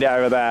behind it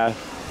over there,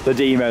 the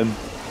demon.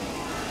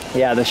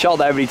 Yeah, the shot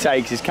that everybody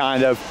takes is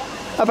kind of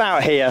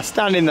about here,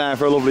 standing there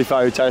for a lovely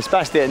photo,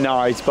 especially at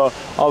night, but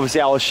obviously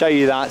I will show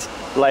you that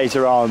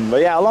later on. But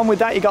yeah, along with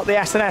that, you got the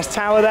S&S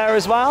tower there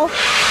as well.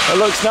 It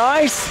looks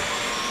nice.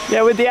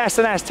 Yeah, with the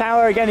S&S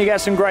tower, again, you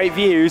get some great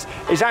views.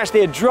 It's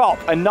actually a drop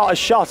and not a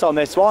shot on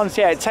this one.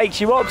 So yeah, it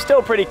takes you up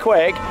still pretty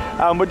quick,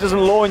 but doesn't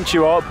launch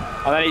you up,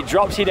 and then it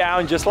drops you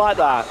down just like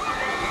that.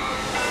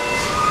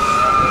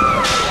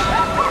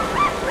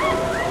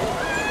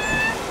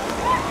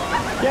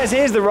 Yes,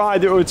 here's the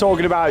ride that we were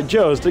talking about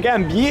just.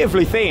 Again,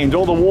 beautifully themed,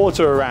 all the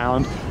water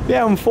around.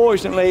 Yeah,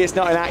 unfortunately, it's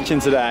not in action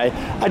today.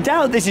 I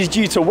doubt this is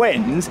due to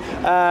wind,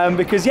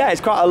 because yeah,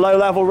 it's quite a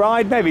low-level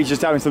ride. Maybe it's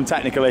just having some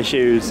technical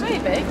issues.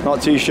 Maybe.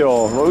 Not too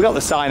sure. Well, we've got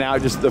the sign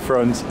out just at the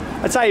front.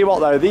 I tell you what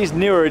though, these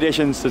newer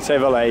additions to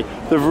Tivoli,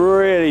 they've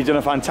really done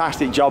a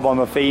fantastic job on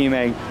the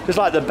theming. Just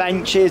like the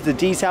benches, the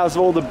details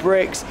of all the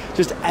bricks,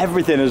 just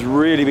everything has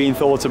really been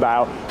thought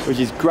about, which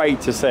is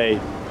great to see.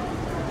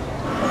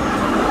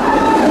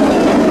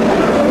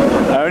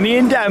 Only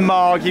in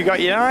Denmark, you've got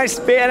your nice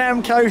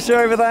B&M coaster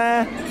over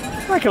there.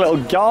 Like a little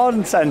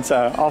garden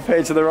centre off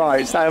here to the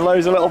right. Standing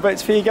loads of little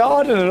bits for your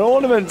garden and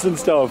ornaments and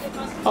stuff.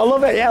 I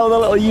love it, yeah, all the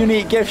little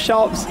unique gift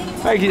shops.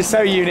 Makes it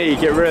so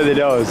unique, it really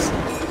does.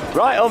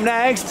 Right, up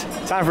next,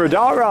 time for a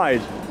dark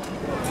ride.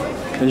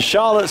 And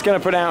Charlotte's going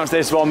to pronounce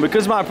this one.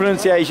 Because my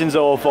pronunciation's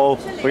awful,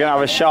 we're going to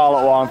have a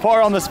Charlotte one. Put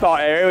her on the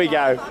spot here we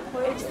go.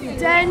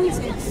 Den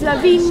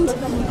Slavind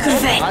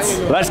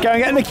Kvet. Let's go and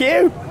get in the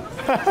queue.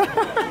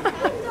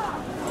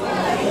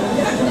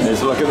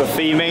 Let's look at the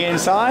theming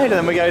inside, and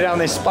then we go down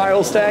this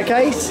spiral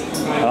staircase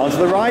and onto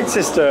the ride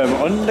system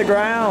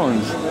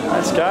underground.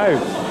 Let's go.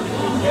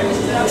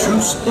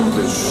 Choose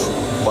English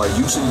by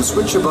using the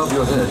switch above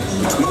your head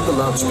between the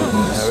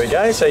loudspeakers. There we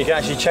go, so you can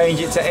actually change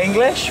it to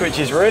English, which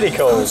is really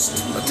cool.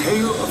 First, a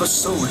tale of a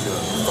soldier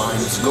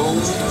finds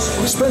gold,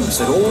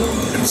 spends it all,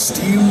 and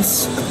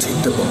steals a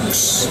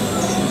tinderbox.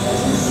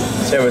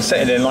 So we're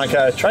sitting in like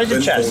a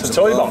treasure chest, a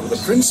toy box.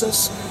 The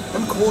princess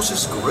and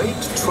causes great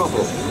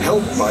trouble,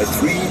 helped by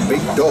 3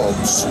 big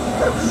dogs,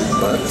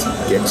 but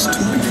gets to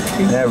be the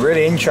king. Yeah,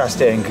 really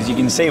interesting, because you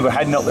can see we're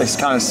heading up this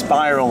kind of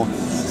spiral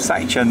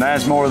section.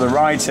 There's more of the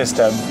ride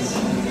system.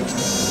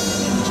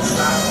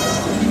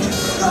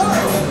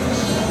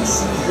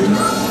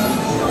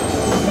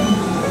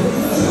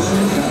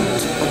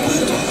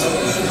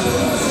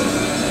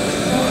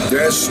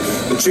 Yes,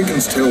 the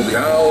chickens tell the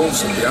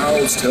owls, and the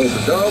owls tell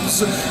the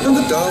doves, and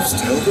the doves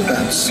tell the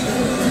bats.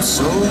 And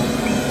so,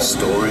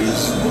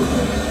 stories.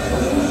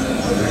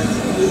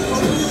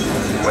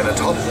 When a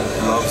top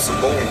loves a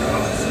ball,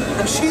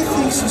 and she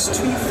thinks it's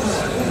too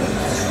far,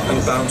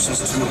 and bounces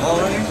too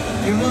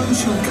high, you know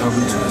she'll come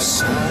to a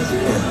sad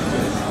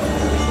end.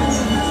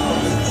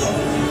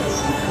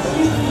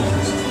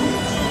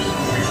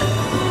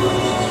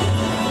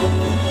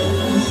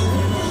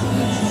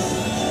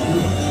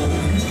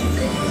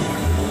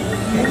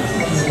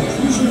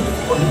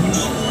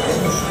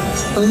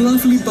 A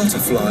lovely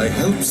butterfly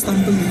helps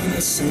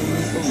Thumbelina sail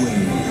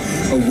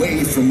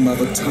away from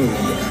Mother Toad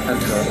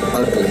and her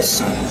ugly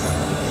son.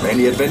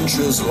 Many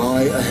adventures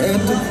lie ahead.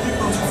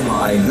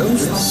 I know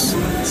this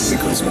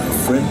because my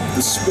friend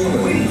the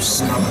Swallow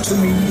sang to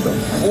me the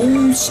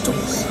whole story.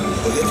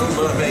 The little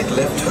mermaid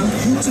left her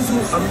beautiful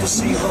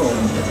undersea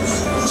home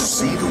to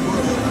see the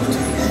world.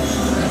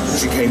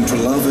 She came to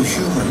love a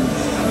human.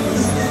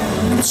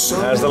 And so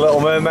There's the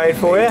Little Mermaid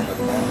for you.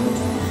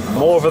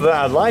 More of her than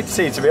I'd like to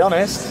see, to be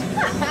honest.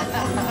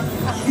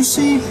 you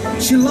see,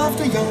 she loved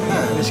a young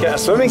man. Just get a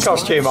swimming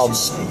costume on.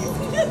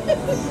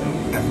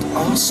 And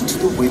asked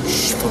the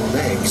witch for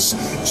legs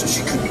so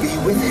she could be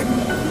with him.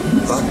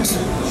 But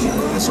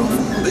as of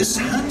this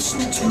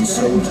handsome tin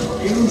soldier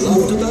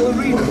loved a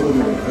ballerina.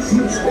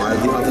 While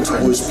the other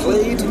toys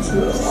played,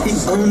 he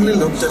only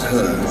looked at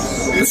her.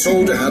 The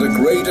soldier had a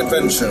great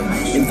adventure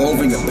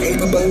involving a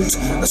paper boat,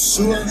 a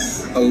sewer,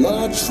 a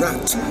large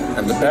rat,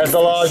 and a There's the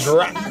large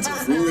rat.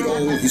 Through it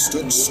all, he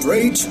stood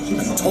straight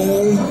and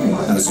tall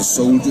as a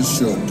soldier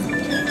should.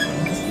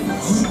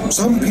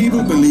 Some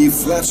people believe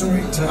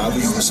flattery,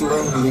 others was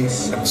lonely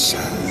and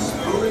sad.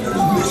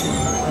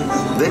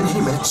 Then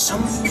he met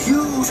some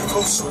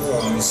beautiful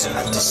swans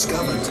and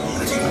discovered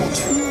that he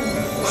too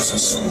was a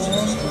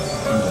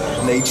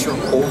swan. Nature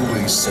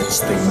always sets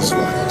things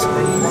right.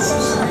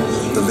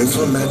 The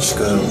little match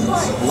girl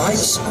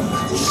lights a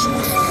match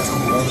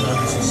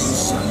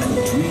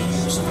and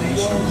dreams of a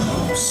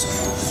house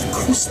with a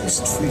Christmas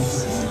tree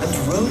and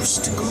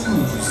roast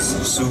goose.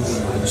 Soon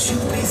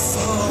she'll be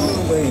far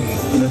away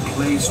in a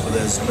place where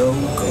there's no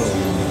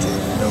cold,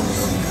 no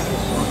hunger.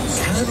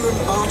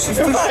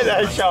 Come back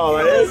there,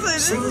 Charlotte.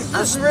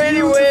 It's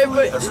really weird,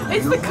 but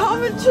it's the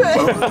commentary.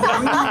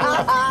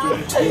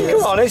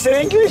 Come on, it's in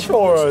English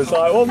for us.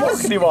 Like, what more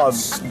can you want?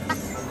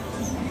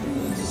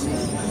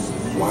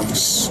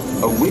 Once,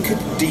 a wicked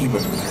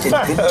demon.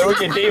 The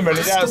wicked demon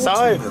is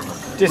outside.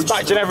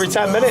 Dispatching every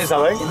 10 minutes,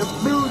 I think. In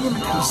a million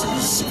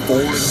pieces.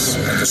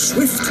 And a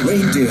swift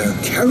reindeer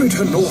carried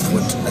her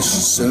northward as she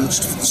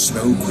searched for the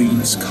Snow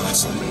Queen's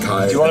castle.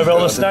 Do you want to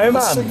build a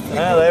snowman?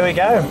 Yeah, there we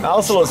go.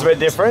 Elsa looks a bit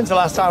different the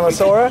last time I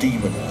saw her.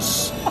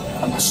 Demons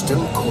are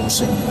still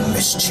causing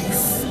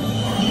mischief.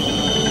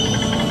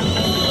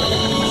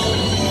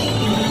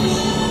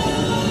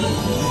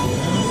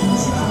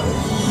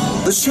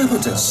 The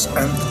shepherdess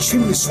and the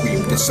chimney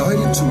sweep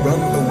decided to run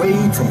away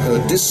from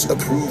her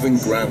disapproving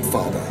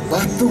grandfather.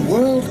 But the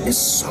world is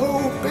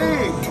so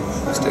big.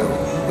 Still,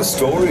 the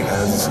story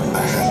has a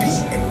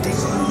happy ending.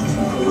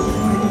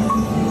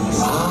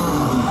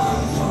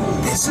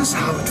 This is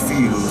how it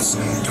feels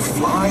to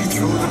fly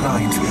through the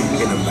night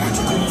in a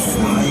magical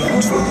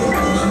flying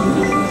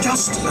trunk.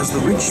 Just as the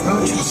rich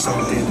merchant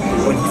son did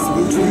when he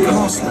flew to the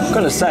castle. I've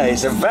got to say,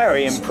 it's a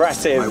very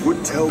impressive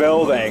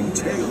building.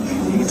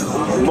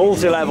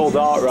 Multi-level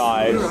dart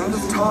ride.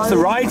 It's the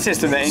ride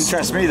system that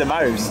interests me the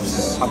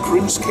most. A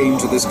prince came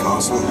to this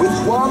castle with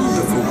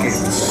wonderful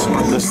gifts.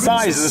 The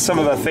size of some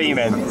of the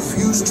theming.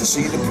 Refused to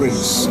see the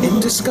prince. In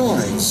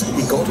disguise,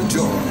 he got a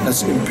job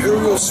as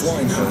imperial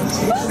swineherd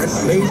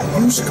and made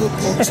musical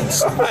plots and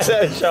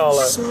songs.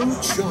 Charlotte. So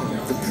charmed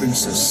the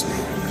princess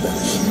that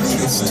she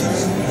kissed him.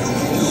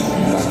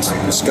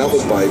 But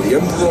discovered by the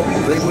emperor,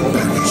 they were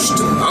banished.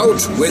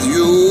 Out with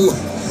you!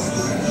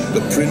 The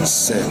prince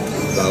said,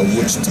 thou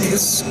wouldst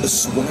kiss a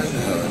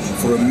swineherd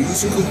for a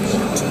musical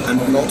plot and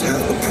not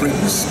have the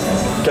prince.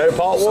 Go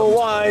part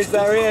worldwide,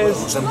 there he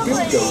is. And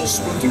Billy Goats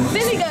would do it.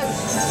 Billy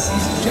Goats.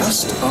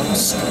 Just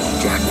ask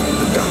Jack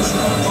the Duck.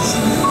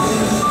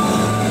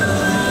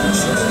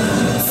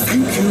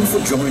 Thank you for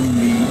joining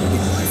me in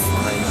my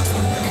flying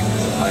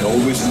trunk. I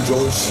always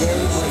enjoy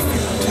sharing my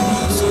fairy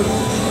tales.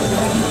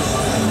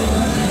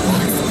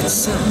 Life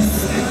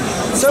itself.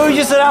 So we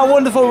just had our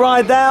wonderful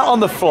ride there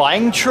on the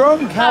flying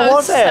trunk. How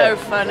was it? So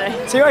funny.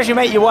 So you actually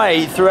make your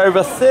way through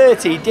over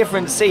 30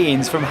 different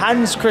scenes from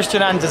Hans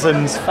Christian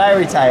Andersen's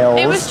fairy tales.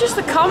 It was just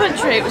the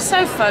commentary. It was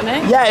so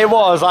funny. Yeah, it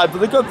was. Like, but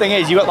the good thing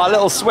is you got that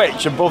little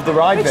switch above the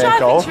ride Which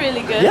vehicle. I think's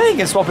really good. Yeah, you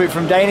can swap it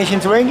from Danish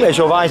into English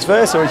or vice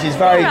versa, which is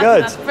very Yeah,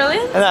 good. that's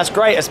brilliant. And that's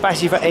great,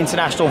 especially for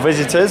international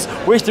visitors,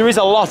 which there is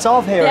a lot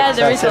of here at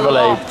there is a Tivoli.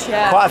 lot,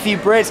 yeah. Quite a few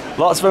Brits,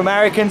 lots of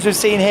Americans we've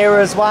seen here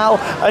as well.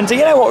 And you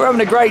know what, we're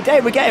having a great day.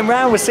 We're getting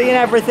round we're seeing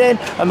everything,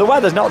 and the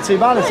weather's not too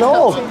bad at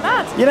all. Not too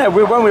bad. You know,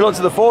 when we looked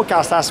at the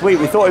forecast last week,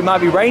 we thought it might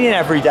be raining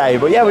every day,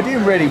 but yeah, we're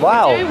doing really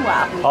well. We're doing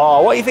well.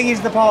 Oh, what do you think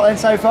is the park then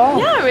so far?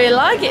 Yeah, I really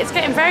like it. It's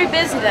getting very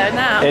busy though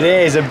now. It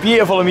is a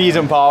beautiful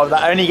amusement park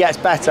that only gets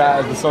better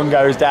as the sun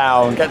goes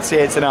down. Get to see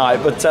it tonight.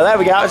 But there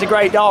we go, it was a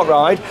great dark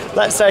ride.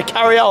 Let's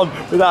carry on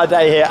with our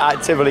day here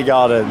at Tivoli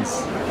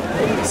Gardens.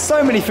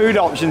 So many food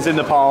options in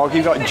the park.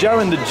 You've got Joe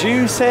and the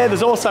Juice here.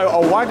 There's also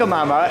a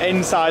Wagamama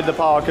inside the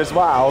park as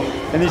well.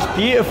 In this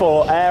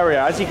beautiful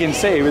area, as you can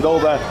see, with all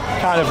the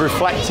kind of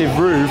reflective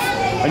roof.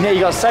 And yeah,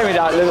 you've got so many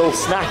like, little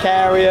snack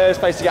areas,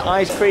 place to get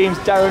ice creams,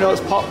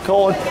 donuts,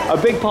 popcorn. A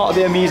big part of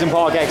the amusement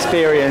park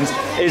experience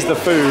is the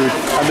food,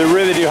 and they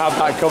really do have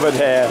that covered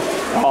here.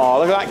 Oh,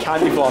 look at that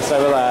candy floss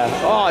over there.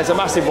 Oh, it's a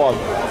massive one.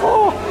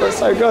 Oh, that's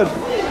so good.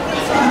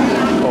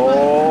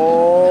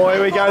 Oh,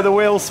 here we go, the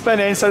wheel's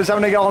spinning, so just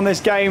having to go on this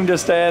game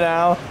just here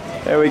now.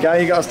 There we go,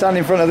 you got to stand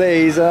in front of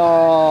these.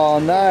 Oh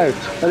no,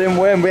 I didn't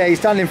win, but yeah, you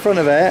stand in front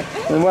of it,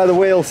 and where the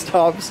wheel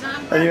stops,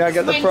 and you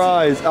get the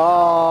prize.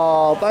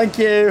 Oh, thank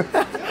you.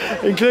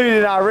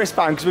 Including our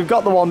wristband, because we've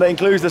got the one that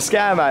includes the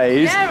scare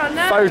maze,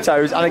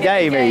 photos, and a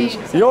game each.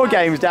 Your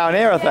game's down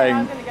here, I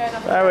think.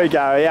 There we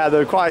go, yeah,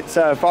 they're quite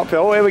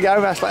popular. Oh, here we go,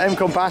 let's let him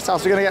come past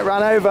us, we're going to get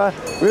ran over.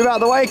 Move out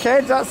of the way,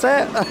 kids, that's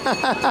it.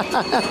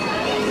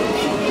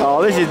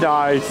 Oh, this is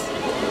nice.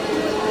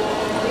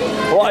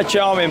 What a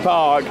charming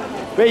park.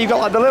 But you've got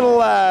like the little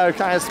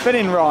kind of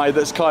spinning ride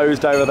that's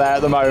closed over there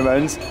at the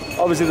moment.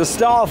 Obviously the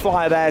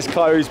Starflyer there is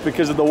closed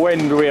because of the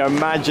wind, we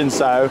imagine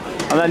so.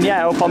 And then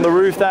yeah, up on the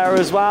roof there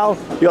as well,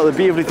 you've got the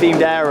beautifully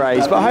themed air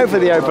race, but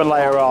hopefully they open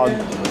later on.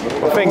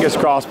 Well, fingers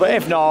crossed, but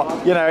if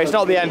not, you know, it's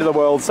not the end of the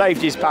world.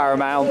 Safety is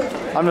paramount.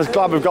 I'm just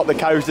glad we've got the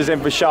coasters in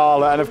for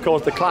Charlotte, and of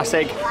course the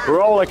classic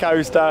roller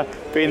coaster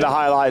being the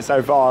highlight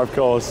so far, of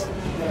course.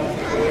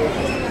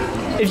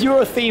 If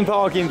you're a theme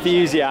park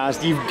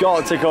enthusiast, you've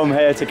got to come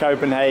here to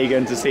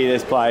Copenhagen to see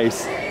this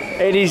place.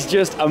 It is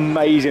just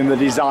amazing, the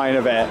design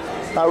of it.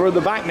 We're at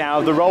the back now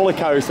of the roller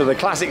coaster, the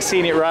classic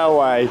scenic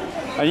railway.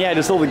 And yeah,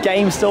 just all the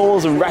game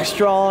stalls and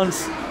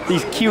restaurants,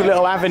 these cute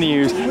little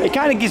avenues. It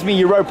kind of gives me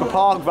Europa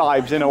Park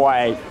vibes in a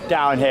way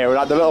down here,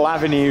 like the little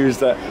avenues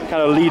that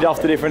kind of lead off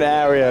to different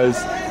areas.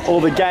 All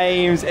the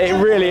games, it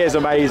really is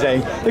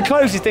amazing. The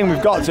closest thing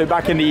we've got to it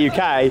back in the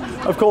UK,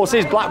 of course,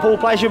 is Blackpool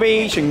Pleasure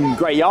Beach and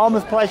Great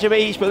Yarmouth Pleasure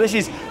Beach, but this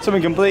is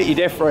something completely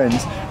different.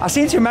 I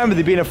seem to remember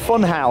there being a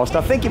fun house, and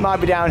I think it might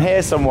be down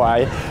here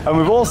somewhere, and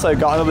we've also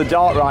got another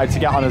dark ride to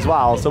get on as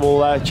well, so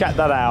we'll check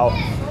that out.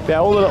 Yeah,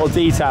 all the little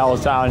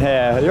details down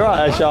here. You're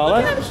right there,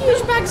 Charlotte. Look at them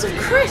huge bags of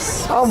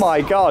crisps. Oh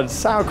my God,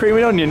 sour cream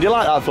and onion. Do you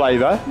like that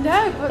flavour?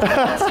 No, but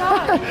that's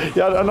fine.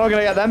 Yeah, I'm not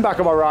going to get them back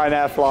on my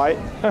Ryanair flight.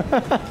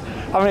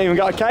 Haven't even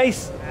got a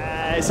case.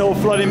 It's all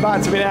flooding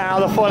back to me now,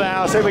 the fun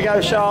house. Here we go,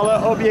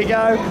 Charlotte, up you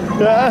go.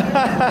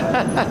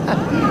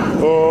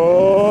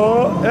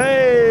 Oh,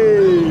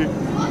 hey!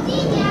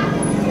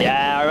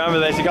 Yeah, I remember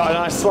this. You got a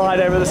nice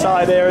slide over the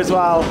side here as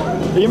well.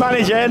 Are you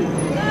managing?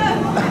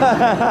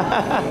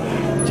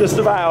 Just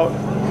about.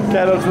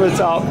 Get up to the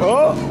top.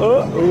 Oh,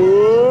 oh,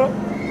 oh.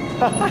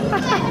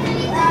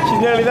 She's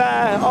nearly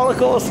there. Oh, look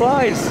at all the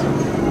slides.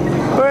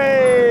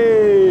 Whee!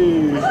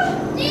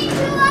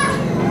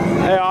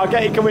 Hey, I'll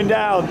get you coming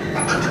down.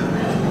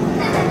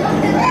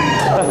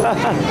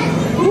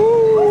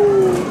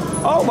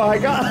 Oh my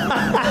God.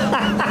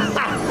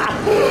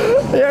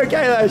 Are you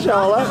okay there,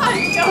 Charlotte?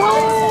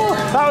 Oh,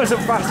 that was a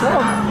fast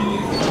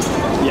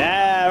one.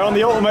 Yeah, we're on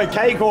the ultimate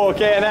cakewalk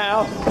here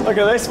now. Look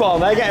at this one,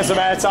 they're getting some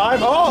airtime.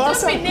 Oh,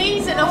 that's just my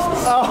knees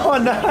enough. Oh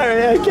no,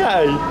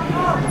 okay.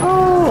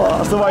 Oh,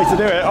 that's the way to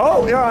do it.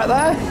 Oh, you're right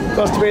there.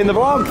 Supposed to be in the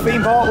vlog,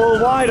 Theme Park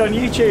Worldwide on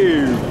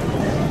YouTube.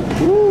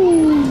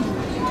 Woo.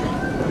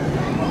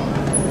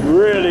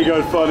 Really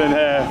good fun in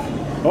here.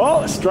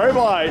 Oh, strobe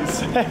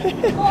lights.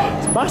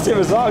 It's massive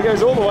as well, it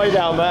goes all the way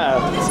down there.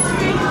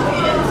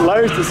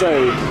 Loads to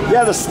see.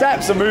 Yeah, the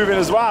steps are moving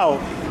as well.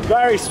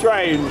 Very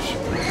strange.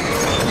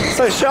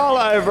 So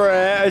Charlotte over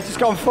here has just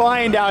gone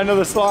flying down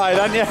another slide,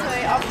 haven't you?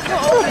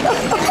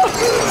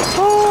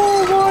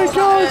 Oh my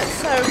God.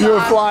 So you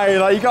were flying,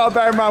 like you got to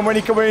bear in mind when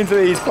you come into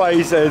these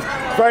places,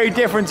 very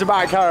different to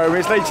back home.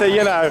 It's literally,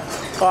 you know,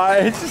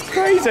 it's just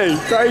crazy,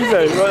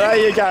 crazy. But there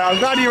you go, I'm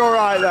glad you're all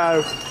right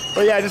though.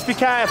 But yeah, just be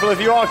careful if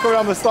you are coming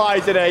on the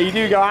slide today. You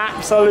do go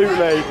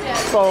absolutely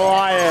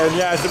flying,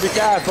 yeah, so be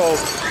careful.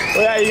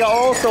 But yeah, you got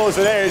all sorts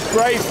in here, it's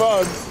great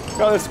fun.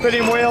 Got the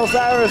spinning wheels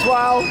there as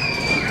well.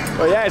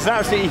 But yeah, it's an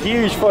absolutely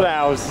huge fun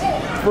house.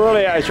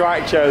 Brilliant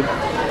attraction.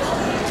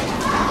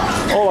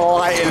 All the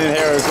lighting in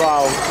here as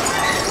well.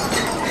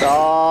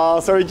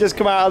 Oh, so we just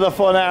come out of the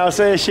fun house.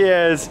 Here she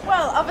is.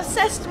 Well, I've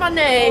assessed my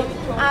knee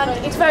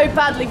and it's very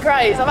badly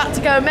grazed. I've had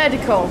to go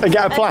medical. And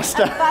get a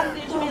plaster. And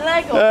bandage my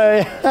leg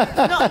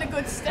up. Not in a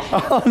good state.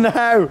 Oh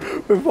no,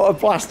 we've put a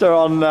plaster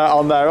on there.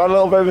 On a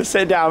little bit of a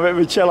sit down, a bit of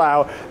a chill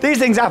out. These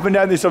things happen,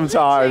 don't they,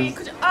 sometimes? It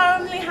could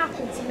only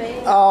happen to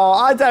me. Oh,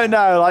 I don't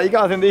know. Like, you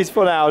got to think these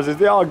fun houses,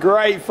 they are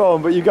great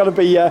fun, but you've got to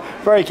be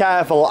very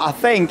careful. I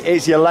think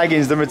it's your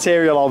leggings, the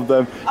material of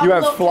them. You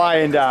went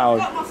flying down.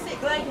 I've got my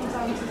thick leggings on.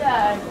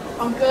 today.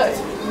 I'm good.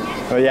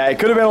 Oh yeah, it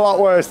could have been a lot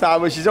worse that,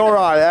 but she's all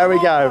right. There we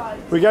go.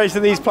 We go to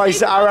these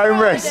places at our own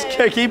risk.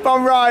 Keep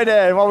on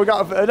riding. Well, we've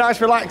got a nice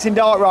relaxing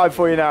dark ride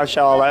for you now,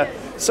 Charlotte.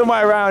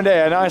 Somewhere around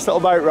here, a nice little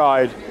boat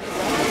ride.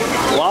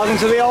 Welcome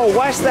to the Old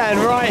West End,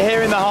 right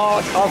here in the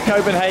heart of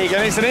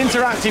Copenhagen. It's an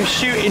interactive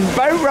shooting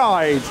boat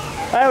ride.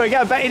 There we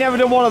go. Bet you never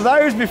done one of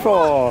those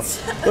before.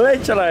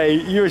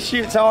 Literally, you would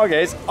shoot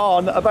targets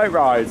on a boat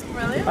ride.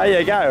 Brilliant. There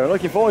you go.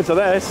 Looking forward to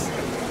this.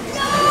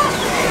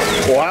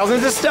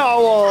 Welcome to Star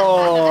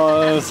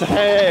Wars.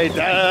 Hey,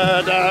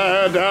 da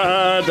da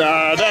da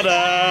da da da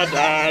da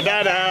da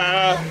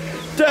da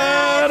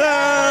da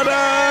da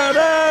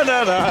da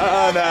da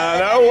da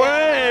da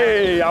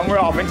away, and we're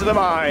off into the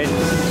mines.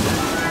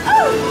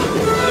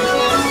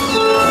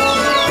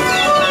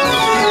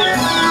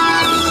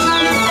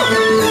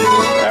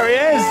 There he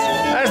is.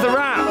 There's the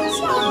rats.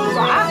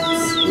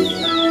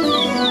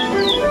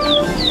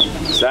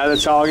 So they're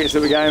the targets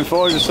that we're going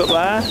for, just up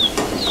there.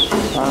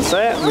 That's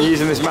it. We're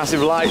using this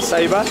massive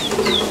lightsaber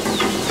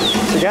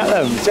to get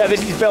them. So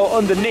this is built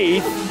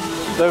underneath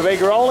the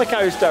big roller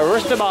coaster,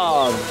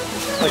 Rutschebanen,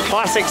 the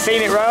classic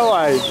scenic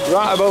railway,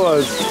 right above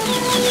us.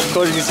 Of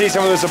course, you can see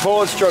some of the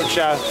support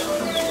structure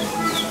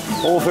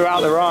all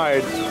throughout the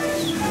ride.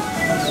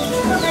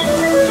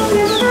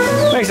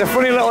 Makes a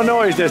funny little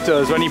noise, this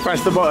does, when you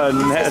press the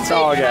button and hit a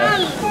target. Are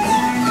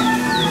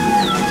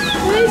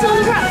these all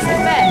the rats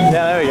in bed?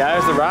 Yeah, there we go,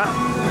 there's the rat.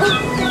 A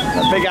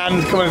big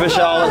hand coming for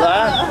Charlotte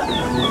there.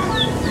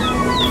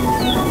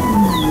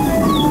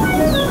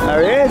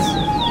 There he is.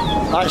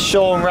 That's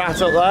Sean Rat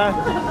up there.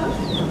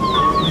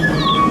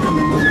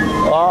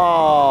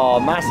 Oh,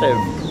 massive.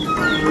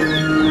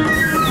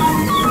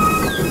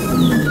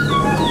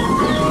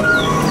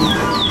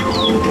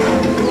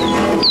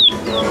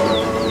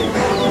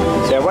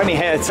 So when you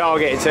hit a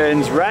target, it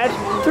turns red.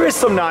 There is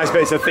some nice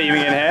bits of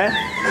theming in here.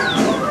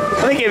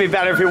 I think it'd be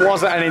better if it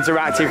wasn't an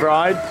interactive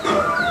ride.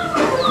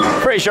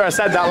 Pretty sure I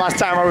said that last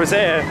time I was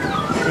here.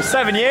 It was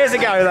 7 years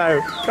ago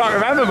though. Can't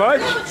remember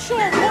much. I'm not sure.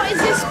 What is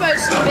this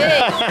supposed to be?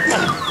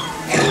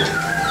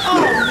 Oh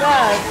no.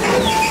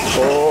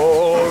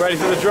 Oh, ready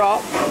for the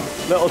drop.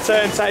 Little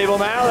turntable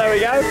now, there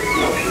we go.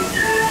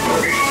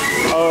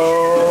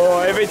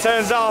 Oh, if it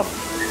turns off.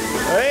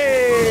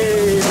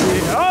 Hey!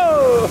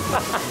 Oh!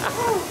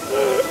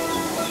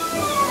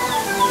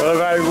 Got a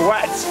very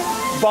wet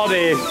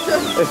body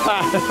if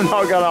that has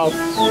not gone off.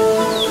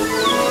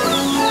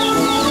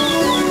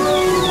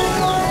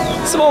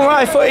 Some more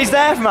ride footage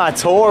there from our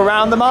tour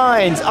around the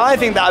mines. I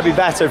think that would be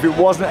better if it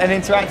wasn't an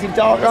interactive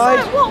dark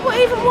ride. What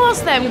even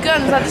was them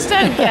guns? I just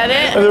don't get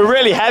it. And they're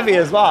really heavy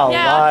as well.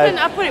 Yeah, like,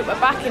 I put it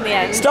back in the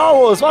end. Star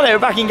Wars, wasn't it? We're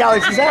back in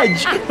Galaxy's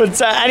Edge. But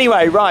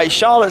anyway, right,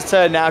 Charlotte's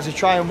turn now to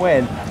try and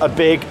win a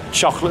big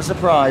chocolate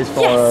surprise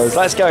for us.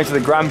 Let's go to the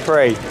Grand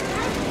Prix.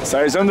 So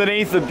it's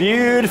underneath the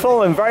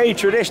beautiful and very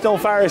traditional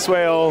Ferris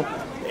wheel.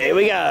 Here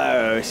we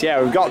go. So yeah,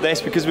 we've got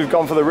this because we've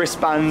gone for the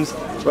wristbands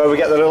where we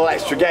get the little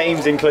extra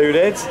games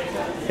included.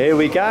 Here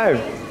we go.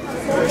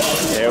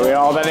 Here we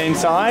are then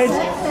inside.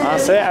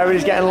 That's it,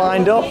 everybody's getting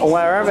lined up, and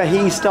wherever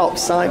he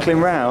stops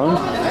cycling round,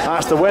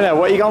 that's the winner.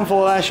 What are you gone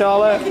for there,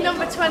 Charlotte?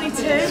 Number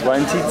 22.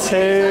 22,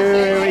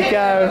 here we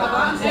go.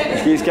 He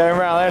keeps going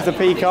round, there's the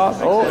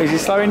peacock. Oh, is he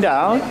slowing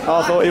down? Oh,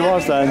 I thought he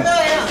was then.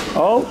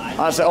 Oh,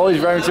 that's it, oh,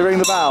 he's ready to ring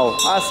the bell.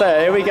 That's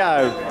it, here we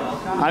go.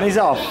 And he's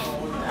off.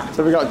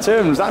 So we've got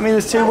two. Does that mean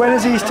there's two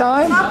winners each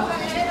time?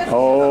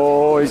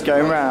 Oh, he's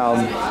going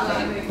round.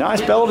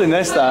 Nice building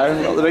this though.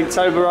 Got the big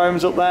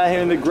Toblerones up there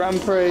here in the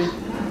Grand Prix.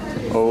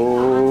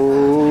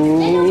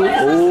 Oh,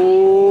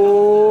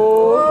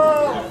 oh,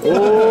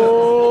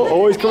 oh,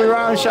 oh, he's coming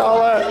round,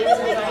 Charlotte.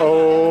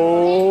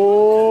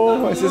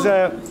 Oh, this is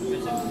it.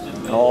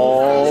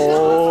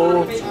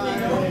 Oh,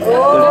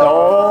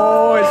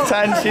 oh, it's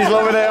tense, she's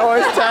loving it. Oh,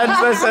 it's tense,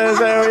 this is,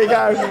 here we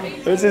go.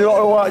 This is what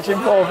we're watching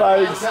for,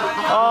 folks.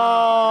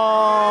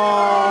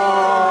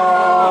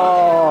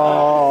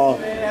 Oh,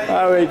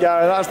 there we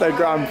go, that's the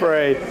Grand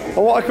Prix.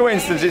 Well, what a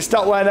coincidence, it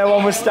stopped where no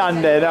one was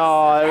standing.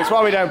 Oh, it's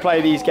why we don't play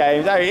these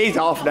games. Oh, he's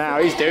off now,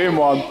 he's doing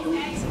one.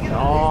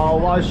 Oh,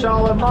 well,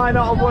 Charlotte might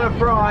not have won a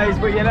prize,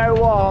 but you know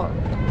what?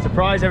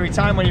 Surprise every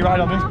time when you ride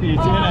on this beauty,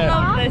 isn't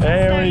it?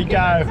 Here we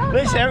go.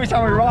 Literally every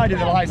time we ride it,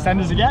 the lights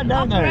send us again,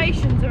 don't they?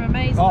 Operations are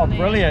amazing. Oh,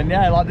 brilliant,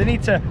 yeah. Like they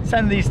need to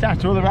send these staff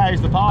to other areas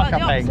of the park,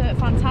 I think.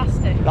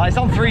 Fantastic. Like it's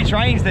on 3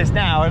 trains this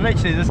now, and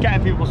literally just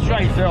getting people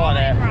straight through on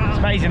it. It's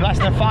amazing, less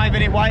than a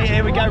 5-minute wait.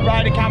 Here we go,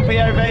 Ryder Camp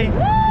POV. Woo!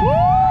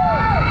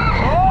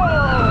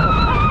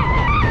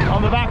 Oh!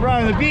 On the back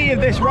row, the beauty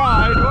of this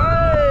ride,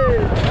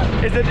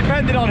 is that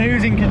depending on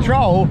who's in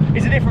control,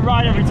 it's a different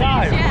ride every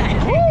time.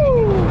 Yeah. Woo!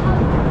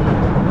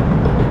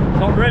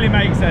 What really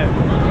makes it.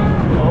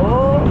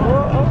 Oh,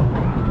 oh, oh.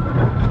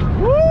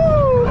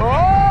 Woo! Oh,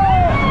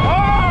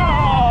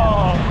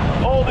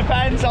 oh! All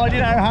depends on, you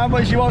know, how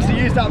much she wants to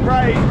use that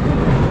brake.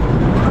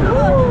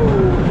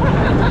 Woo!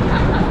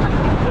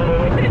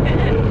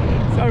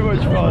 So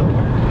much fun.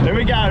 Here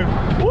we go.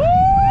 Woo!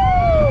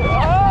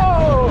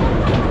 Oh!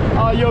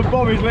 Oh, your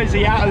bum is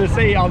literally out of the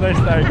seat on this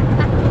thing.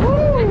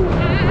 Woo!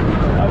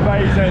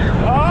 amazing.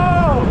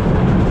 Oh!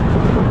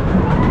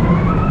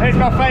 It's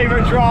my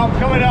favourite drop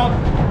coming up.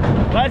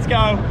 Let's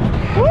go.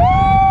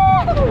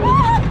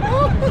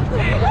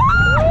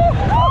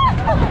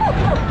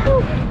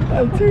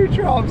 And 2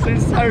 drops,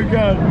 it's so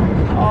good.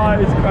 Oh,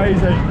 it's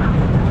crazy.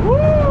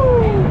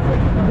 Woo!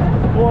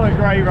 What a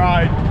great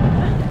ride.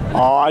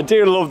 Oh, I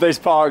do love this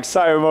park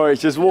so much.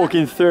 Just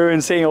walking through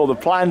and seeing all the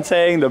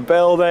planting, the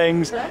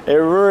buildings. It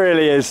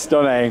really is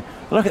stunning.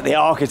 Look at the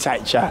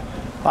architecture.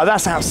 Like,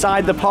 that's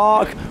outside the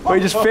park, but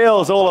it just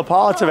feels all a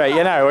part of it,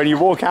 you know, when you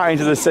walk out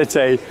into the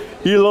city.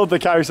 You love the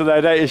coaster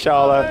there, don't you,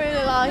 Charlotte? I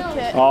really like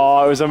it.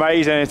 Oh, it was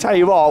amazing. I tell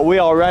you what, we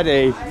are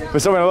ready for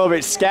something a little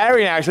bit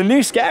scary now. It's a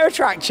new scare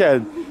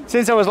attraction.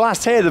 Since I was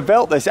last here, they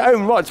built this. It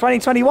opened, what,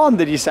 2021,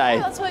 did you say?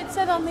 That's what it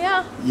said on the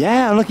app.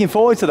 Yeah, I'm looking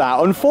forward to that.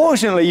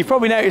 Unfortunately, you've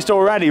probably noticed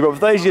already, but for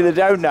those of you that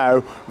don't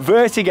know,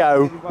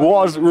 Vertigo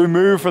was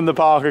removed from the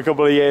park a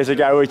couple of years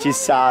ago, which is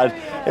sad.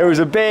 It was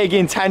a big,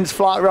 intense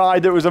flat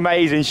ride that was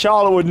amazing.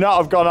 Charlotte would not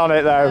have gone on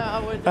it, though. No, I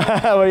wouldn't.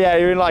 Well, yeah,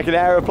 you're in like an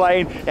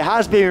aeroplane. It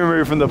has been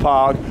removed from the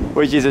park,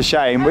 which is a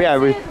shame. But yeah,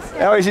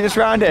 oh, is it just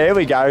around here? Here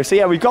we go. So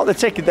yeah, we've got the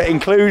ticket that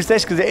includes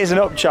this because it is an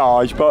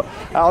upcharge, but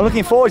I'm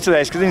looking forward to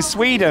this because in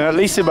Sweden, at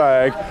Liseberg,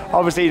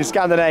 obviously in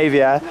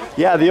Scandinavia,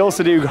 yeah, they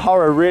also do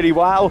horror really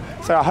well.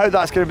 So I hope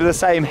that's going to be the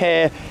same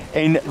here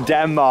in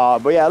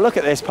Denmark. But yeah, look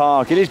at this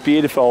park. It is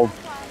beautiful.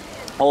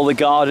 All the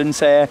gardens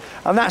here,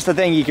 and that's the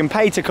thing, you can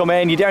pay to come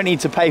in, you don't need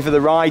to pay for the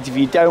rides if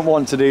you don't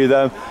want to do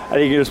them, and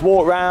you can just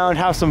walk around,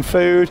 have some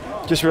food,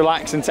 just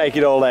relax and take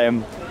it all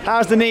in.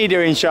 How's the knee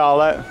doing,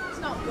 Charlotte? It's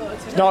not good.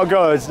 It's not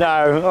good,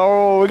 no.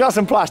 Oh, we got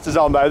some plasters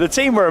on though. The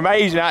team were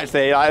amazing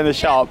actually, like in the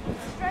shop.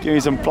 Give me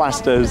some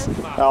plasters.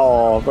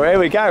 Oh, but here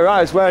we go,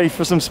 right, it's ready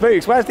for some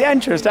spooks. Where's the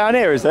entrance down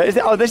here, is it?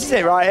 Oh, this is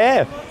it right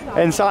here,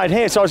 inside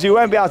here. So obviously we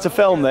won't be able to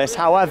film this,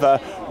 however,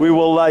 we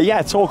will,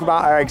 yeah, talk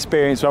about our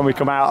experience when we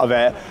come out of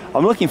it.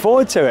 I'm looking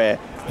forward to it.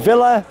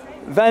 Villa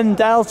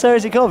Vendetta,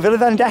 is it called? Villa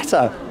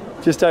Vendetta,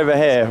 just over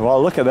here.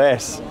 Well, look at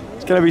this.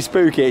 It's going to be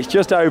spooky. It's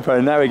just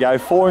open. There we go.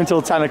 4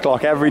 until 10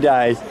 o'clock every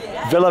day.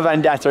 Villa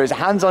Vendetta. It's a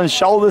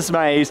hands-on-shoulders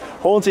maze,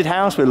 haunted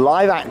house with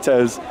live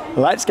actors.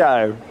 Let's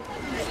go.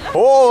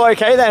 Oh,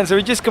 okay then, so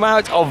we just come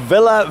out of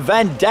Villa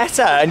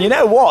Vendetta, and you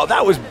know what?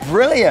 That was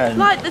brilliant.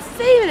 Like, the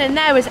theming in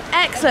there was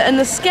excellent, and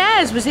the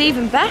scares was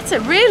even better,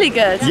 really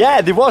good.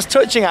 Yeah, there was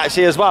touching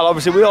actually as well.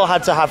 Obviously, we all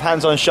had to have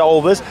hands on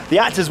shoulders. The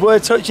actors were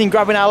touching,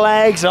 grabbing our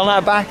legs and on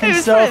our back and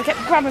stuff. It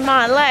kept grabbing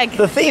my leg.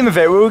 The theme of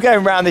it, we were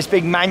going around this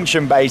big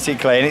mansion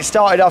basically, and it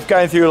started off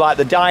going through like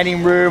the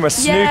dining room, a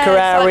snooker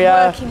area,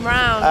 like working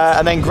round.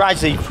 and then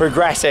gradually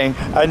progressing.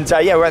 And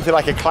yeah, we went through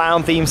like a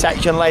clown theme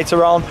section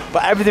later on,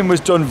 but everything was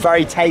done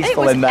very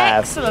tasteful in there.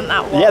 Excellent,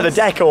 that was. Yeah, the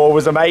decor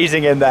was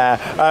amazing in there.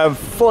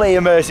 Fully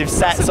immersive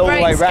sets all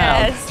the way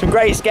around. Some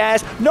great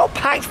scares. Not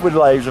packed with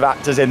loads of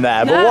actors in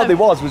there, but what there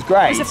was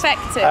great. It was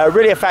effective.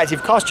 Really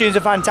effective. Costumes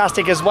are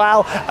fantastic as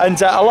well.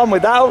 And along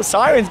with that,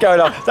 sirens going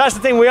on. That's the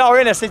thing, we are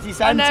in a city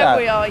centre. I know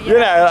we are, yeah. You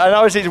know, and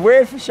obviously it's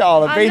weird for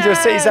Charlotte being to a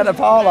city centre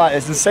park like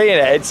this and seeing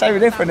it. It's so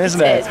different,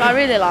 isn't it? It is, but I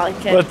really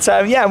like it.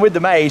 But yeah, and with the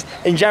maze,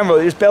 in general,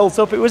 it was built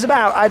up. It was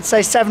about, I'd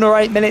say, 7 or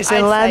 8 minutes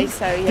in length.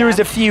 Say so, yeah. There was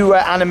a few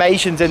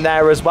animations in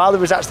there as well.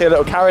 There was actually a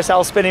little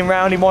carousel spinning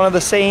around in one of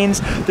the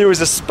scenes. There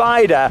was a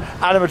spider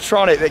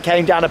animatronic that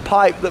came down a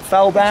pipe that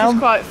fell down.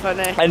 Which was quite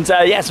funny. And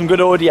yeah, some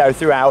good audio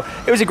throughout.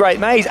 It was a great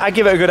maze. I'd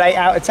give it a good 8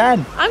 out of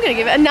 10. I'm going to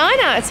give it a 9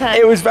 out of 10.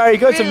 It was very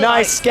good. Really Some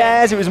nice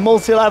scares. It was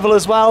multi-level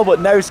as well,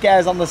 but no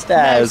scares on the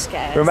stairs. No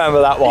scares.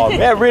 Remember that one.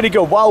 Yeah, really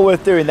good. Well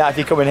worth doing that if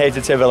you're coming here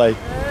to Tivoli.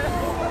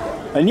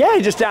 And yeah,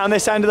 just down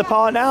this end of the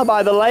park now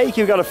by the lake,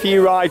 you've got a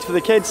few rides for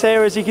the kids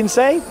here, as you can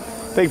see.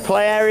 Big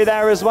play area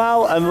there as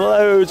well, and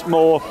loads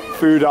more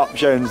food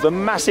options. The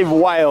massive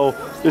whale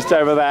just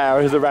over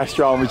there is the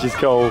restaurant, which is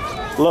cool.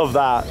 Love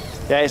that.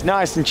 Yeah, it's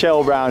nice and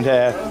chilled around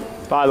here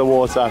by the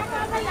water.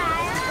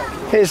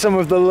 Here's some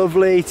of the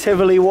lovely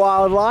Tivoli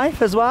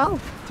wildlife as well.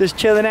 Just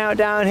chilling out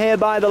down here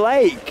by the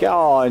lake.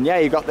 Oh, and yeah,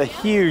 you've got the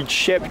huge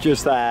ship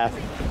just there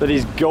that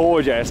is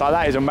gorgeous. Like,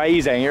 that is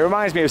amazing. It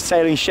reminds me of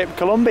Sailing Ship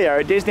Columbia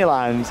at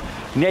Disneyland.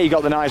 And yeah, you've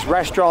got the nice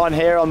restaurant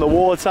here on the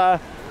water,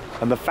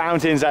 and the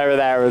fountains over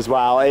there as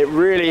well. It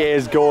really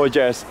is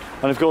gorgeous.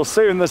 And of course,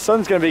 soon the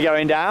sun's going to be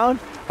going down,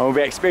 and we'll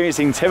be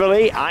experiencing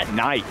Tivoli at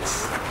night.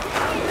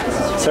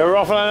 So we're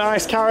off on a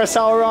nice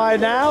carousel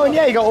ride now, and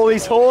yeah, you got all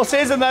these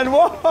horses, and then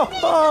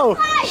whoa,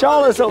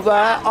 Charlotte's up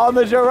there on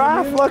the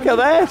giraffe. Look at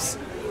this.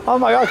 Oh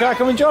my God, can I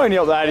come and join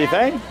you up there, do you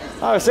think?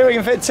 Oh, see, we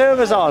can fit 2 of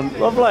us on.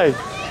 Lovely.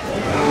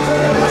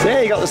 So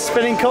yeah, you got the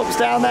spinning cups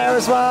down there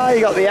as well.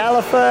 You got the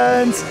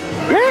elephants.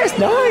 Yeah, it's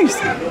nice.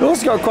 We've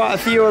also got quite a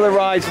few other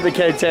rides for the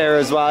kids here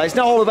as well. It's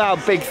not all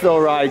about big thrill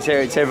rides here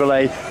at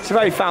Tivoli. It's a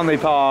very family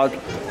park.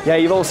 Yeah,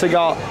 you've also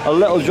got a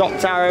little drop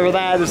tower over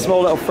there, the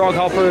small little frog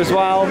hopper as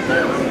well.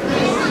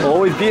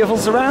 All with beautiful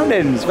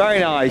surroundings. Very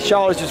nice.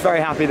 Charlotte's just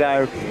very happy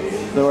though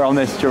that we're on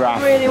this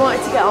giraffe. I really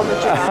wanted to get on the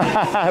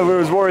giraffe. We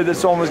was worried that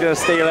someone was going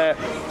to steal it,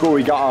 but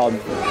we got on.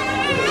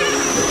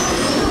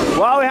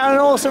 Well, we had an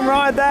awesome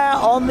ride there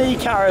on the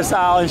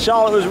carousel, and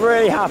Charlotte was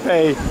really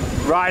happy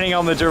riding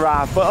on the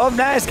giraffe. But up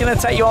next, going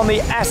to take you on the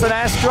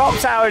S&S drop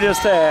tower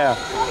just here.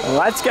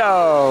 Let's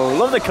go.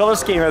 Love the colour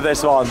scheme of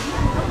this one.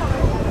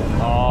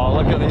 Oh,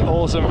 look at the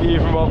awesome view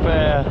from up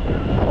here.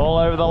 All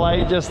over the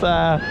lake just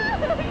there.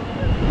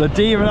 The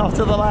Dæmonen off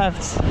to the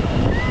left.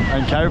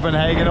 And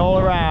Copenhagen all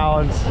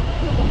around.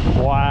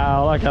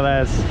 Wow, look at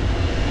this.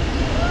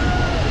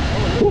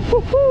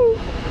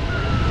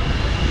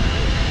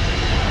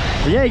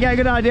 Yeah, you get a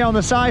good idea on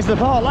the size of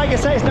the park. Like I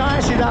say, it's not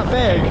actually that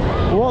big.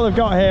 But what they've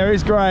got here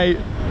is great.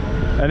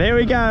 And here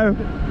we go.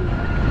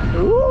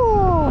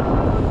 Ooh.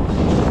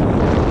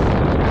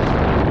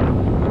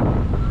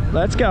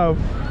 Let's go.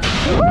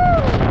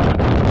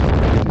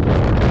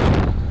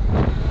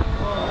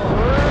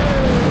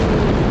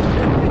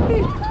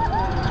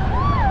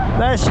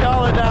 There's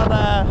Charlotte down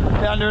there,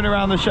 meandering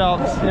around the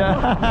shops.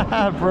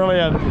 Yeah,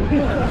 brilliant.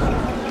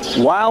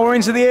 Well, we're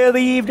into the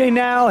early evening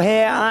now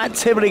here at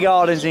Tivoli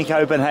Gardens in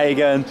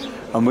Copenhagen.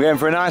 And we're going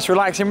for a nice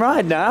relaxing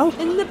ride now.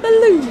 In the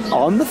balloon.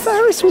 On the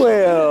Ferris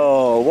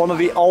wheel. One of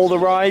the older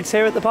rides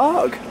here at the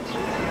park.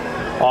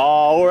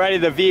 Oh, already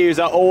the views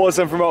are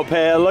awesome from up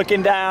here.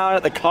 Looking down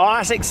at the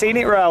classic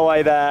scenic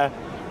railway there.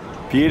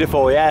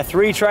 Beautiful, yeah.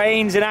 3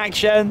 trains in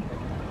action.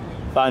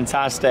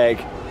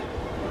 Fantastic.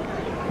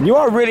 You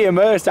are really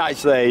immersed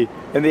actually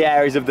in the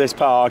areas of this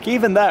park.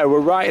 Even though we're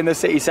right in the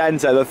city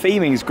centre, the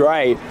theming's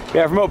great.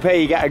 Yeah, from up here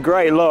you get a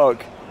great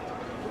look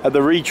at the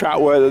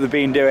retrack work that they've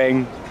been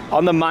doing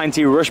on the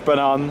mighty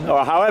Rutschebanen,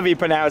 or however you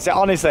pronounce it.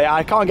 Honestly,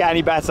 I can't get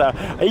any better.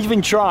 I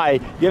even try,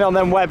 you know, on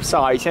them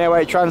websites, you know,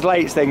 where it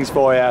translates things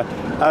for you.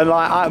 And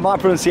like, my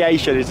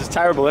pronunciation is just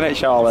terrible, isn't it,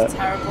 Charlotte? It's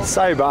terrible.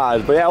 So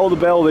bad. But yeah, all the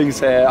buildings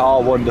here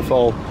are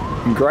wonderful.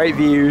 And great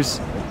views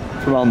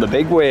from on the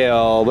big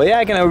wheel. But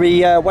yeah, going to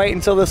be waiting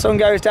until the sun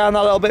goes down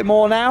a little bit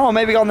more now, or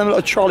maybe go on them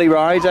little trolley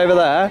rides over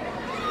there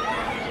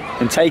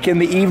and take in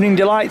the evening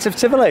delights of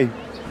Tivoli.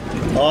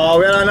 Oh,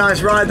 we had a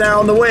nice ride there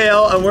on the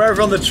wheel, and we're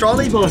over on the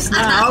trolley bus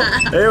now.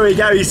 Here we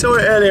go, you saw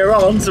it earlier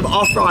on, some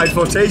off-ride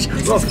footage.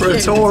 We're off for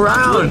a tour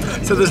around.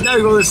 So there's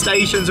no other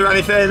stations or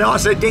anything. Oh,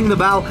 so ding the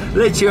bell,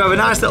 literally have a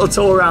nice little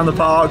tour around the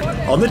park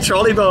on the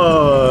trolley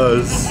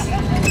bus.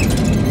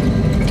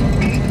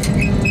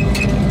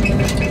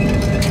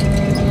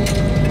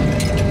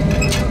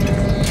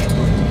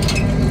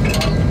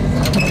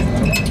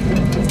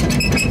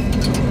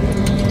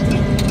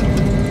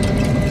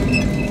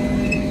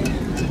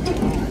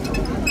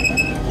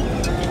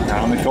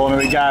 Corner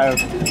we go.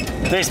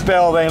 This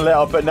building lit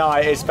up at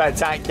night is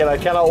spectacular.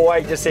 Cannot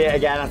wait to see it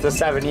again after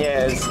 7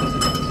 years.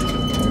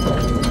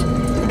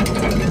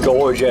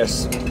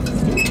 Gorgeous.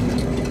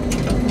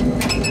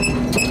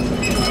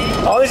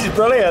 Oh, this is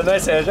brilliant.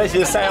 This is literally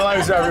just saying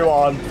hello to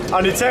everyone.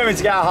 I'm determined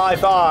to get a high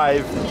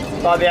five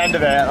by the end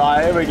of it.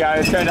 Like, here we go.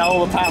 It's going down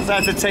all the paths.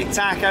 There's the Tic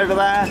Tac over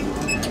there.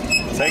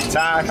 Tic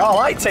Tac. Oh, I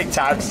like Tic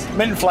Tacs.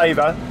 Mint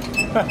flavour.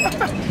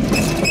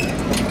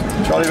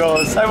 Trolley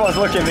bus. Everyone's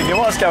looking, thinking,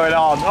 what's going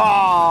on?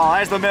 Oh,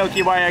 there's the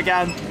Milky Way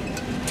again.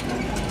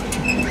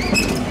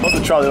 Not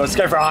the trolley. Let's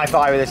go for a high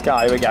five with this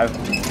guy. Here we go.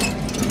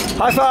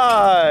 High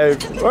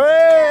five!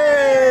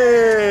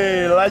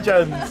 Whee!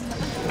 Legend.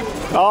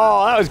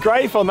 Oh, that was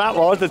great fun, that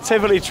was. The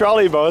Tivoli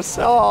trolley bus.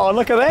 Oh,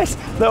 look at this.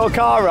 Little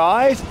car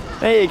ride.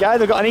 There you go.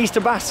 They've got an Easter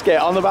basket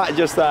on the back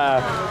just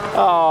there.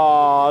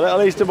 Oh,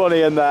 little Easter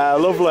bunny in there.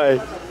 Lovely.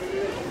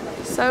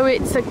 So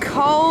it's a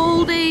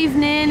cold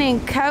evening in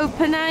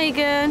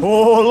Copenhagen.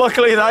 Oh,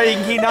 luckily though, you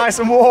can keep nice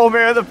and warm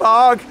here at the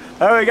park.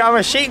 There we go, I'm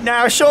a sheep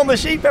now. Shaun the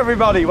sheep,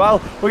 everybody. Well,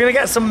 we're going to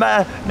get some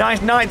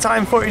nice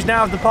nighttime footage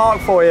now of the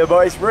park for you,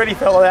 but it's really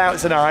filling out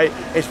tonight.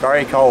 It's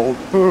very cold.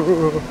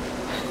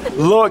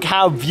 Look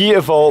how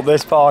beautiful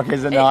this park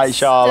is at night,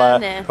 Charlotte.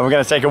 Stunning. And we're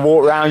going to take a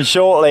walk around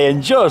shortly. And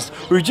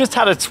we've just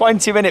had a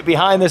 20-minute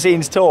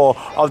behind-the-scenes tour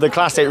of the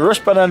classic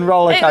Rutschebanen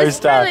roller coaster. It was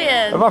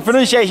brilliant. And my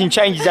pronunciation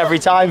changes every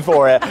time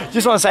for it.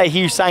 Just want to say a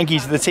huge thank you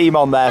to the team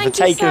on there for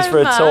taking us for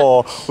a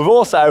tour. We've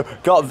also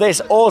got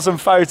this awesome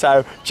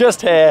photo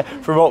just here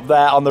from up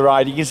there on the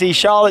ride. You can see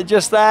Charlotte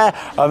just there,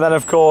 and then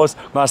of course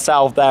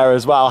myself there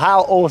as well.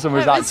 How awesome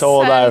was that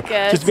tour though?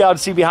 Good. Just to be able to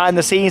see behind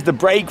the scenes, the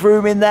break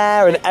room in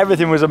there, and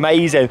everything was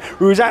amazing.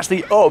 We was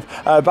actually up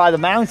by the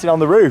mountain on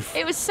the roof.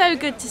 It was so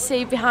good to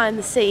see behind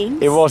the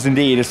scenes. It was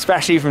indeed,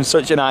 especially from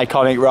such an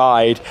iconic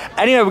ride.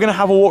 Anyway, we're going to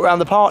have a walk around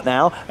the park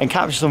now and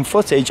capture some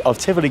footage of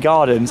Tivoli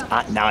Gardens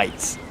at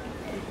night.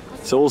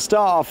 So we'll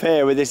start off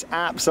here with this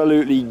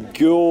absolutely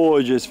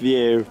gorgeous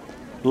view.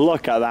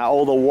 Look at that,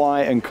 all the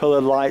white and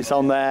coloured lights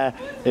on there.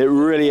 It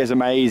really is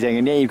amazing.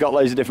 And yeah, you've got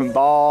loads of different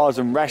bars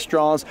and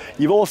restaurants.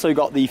 You've also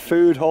got the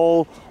food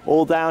hall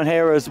all down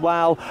here as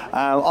well.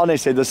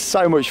 Honestly, there's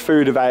so much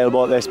food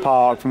available at this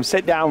park, from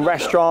sit-down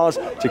restaurants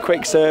to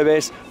quick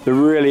service. There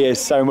really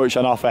is so much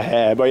on offer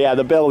here. But yeah,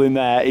 the building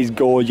there is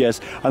gorgeous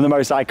and the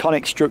most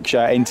iconic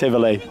structure in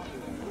Tivoli.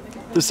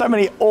 There's so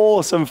many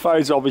awesome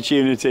photo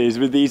opportunities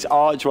with these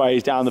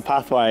archways down the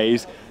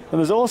pathways. And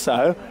there's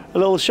also a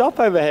little shop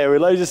over here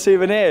with loads of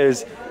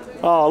souvenirs.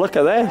 Oh, look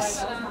at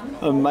this.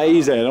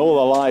 Amazing, all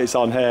the lights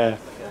on here.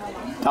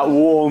 That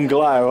warm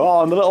glow.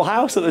 Oh, and the little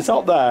house at the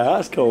top there,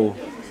 that's cool.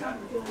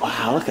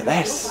 Wow, look at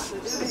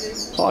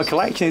this. What a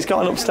collection he's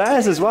got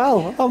upstairs as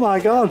well. Oh my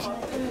God.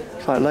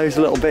 It's like loads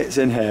of little bits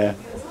in here.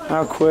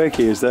 How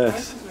quirky is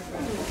this?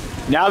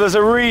 Now there's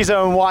a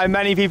reason why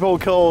many people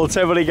call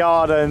Tivoli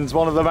Gardens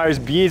one of the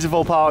most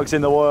beautiful parks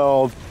in the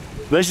world.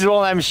 This is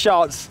one of them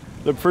shots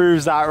that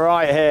proves that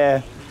right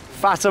here.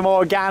 Fata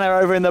Morgana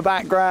over in the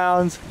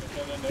background,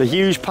 the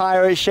huge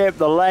pirate ship,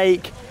 the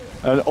lake,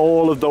 and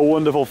all of the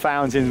wonderful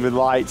fountains with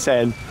lights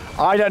in.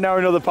 I don't know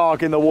another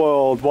park in the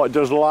world what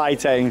does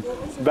lighting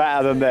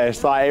better than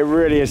this. Like, it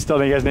really is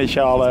stunning, isn't it,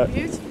 Charlotte?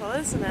 It's beautiful,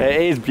 isn't it?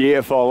 It is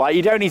beautiful. Like,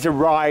 you don't need to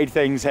ride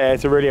things here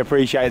to really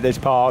appreciate this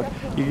park.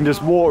 You can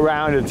just walk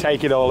around and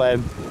take it all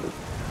in.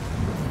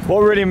 What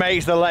really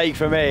makes the lake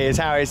for me is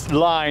how it's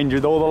lined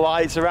with all the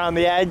lights around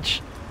the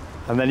edge.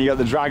 And then you got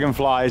the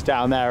dragonflies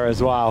down there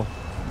as well.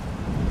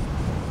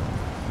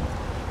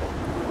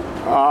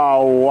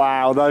 Oh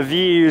wow, the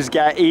views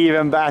get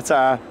even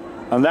better.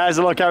 And there's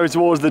a look over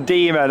towards the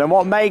Dæmonen, and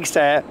what makes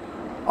it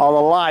are the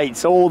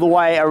lights all the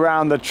way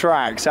around the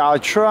track. So I'll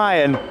try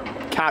and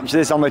capture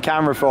this on the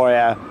camera for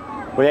you.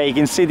 But yeah, you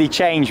can see the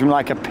change from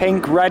like a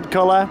pink red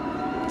colour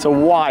to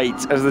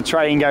white as the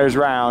train goes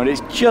round.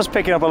 It's just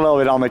picking up a little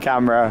bit on the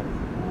camera.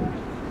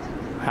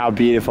 How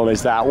beautiful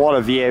is that? What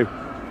a view.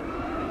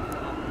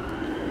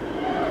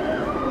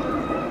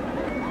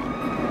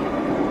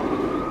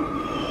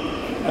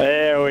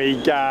 There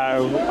we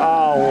go.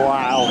 Oh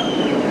wow.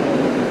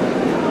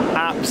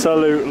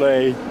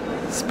 Absolutely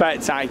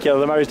spectacular.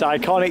 The most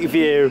iconic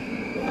view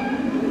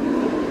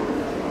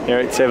here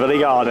at Tivoli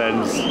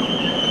Gardens.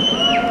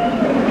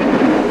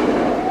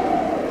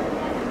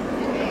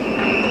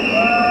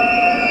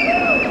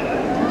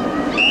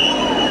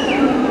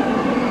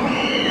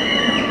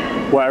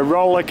 Where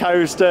roller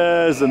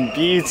coasters and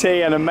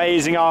beauty and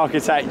amazing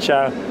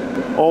architecture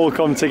all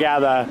come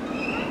together.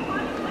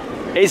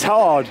 It's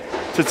hard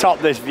to top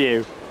this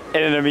view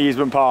in an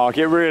amusement park,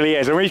 it really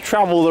is. And we've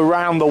travelled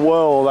around the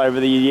world over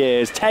the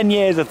years, 10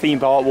 years of theme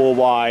park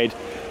worldwide,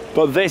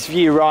 but this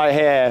view right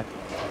here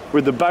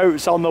with the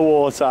boats on the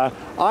water,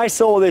 I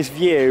saw this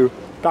view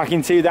back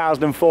in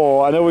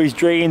 2004 and always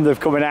dreamed of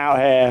coming out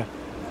here.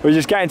 We're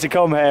just getting to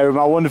come here with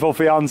my wonderful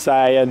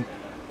fiance and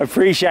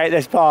appreciate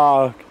this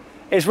park.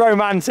 It's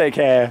romantic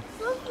here.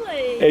 Lovely.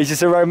 It's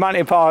just a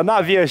romantic park, and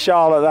that view of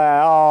Charlotte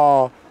there,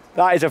 oh,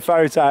 that is a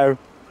photo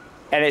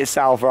in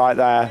itself right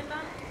there.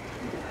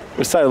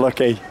 We're so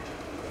lucky.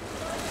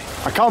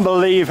 I can't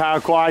believe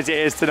how quiet it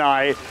is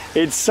tonight.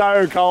 It's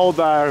so cold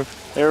though,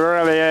 it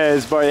really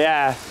is. But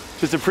yeah,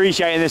 just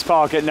appreciating this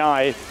park at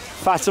night.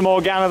 Fata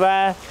Morgana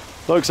there,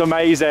 looks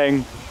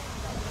amazing.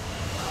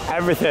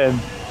 Everything,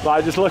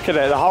 like just look at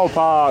it, the whole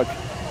park.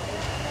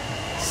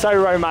 So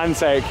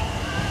romantic.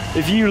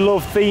 If you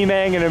love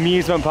theming and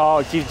amusement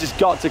parks, you've just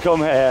got to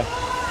come here.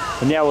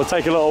 And yeah, we'll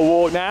take a little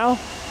walk now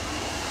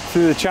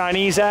through the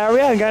Chinese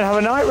area and go and have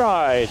a night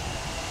ride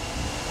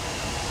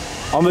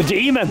on the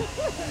Dæmonen.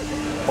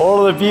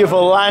 All of the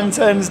beautiful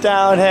lanterns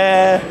down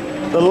here,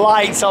 the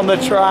lights on the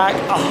track.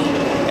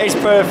 Oh, it's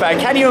perfect.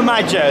 Can you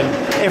imagine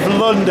if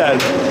London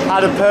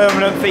had a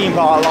permanent theme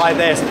park like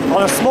this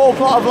on a small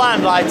plot of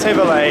land like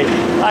Tivoli?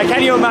 Like,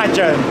 can you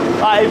imagine?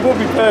 Like, it would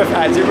be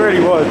perfect, it really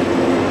would.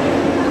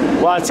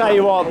 Well, I tell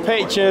you what,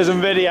 pictures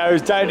and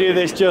videos don't do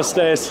this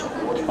justice.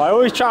 I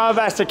always try my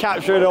best to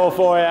capture it all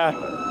for you.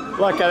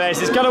 Look at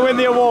this, it's going to win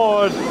the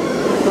award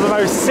for the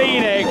most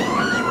scenic,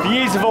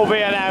 beautiful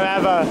B&M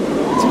ever.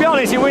 To be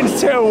honest, it wins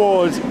 2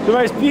 awards. The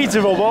most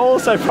beautiful, but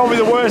also probably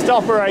the worst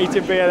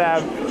operated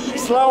B&M.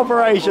 Slow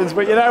operations,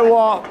 but you know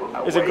what?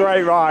 It's a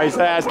great ride, so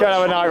let's go and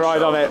have a night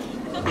ride on it.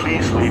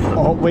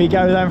 Up we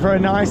go then for a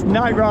nice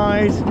night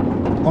ride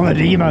on the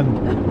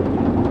Dæmonen.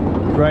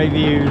 Great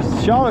views.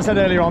 Charlotte said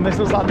earlier on, this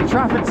looks like the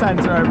Trafford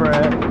Centre over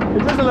here.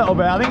 It does a little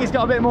bit. I think it's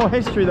got a bit more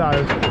history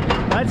though.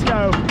 Let's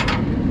go.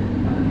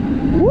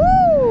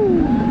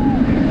 Woo!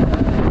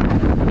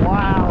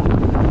 Wow.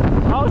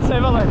 Oh,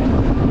 Tivoli.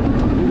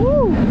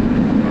 Woo!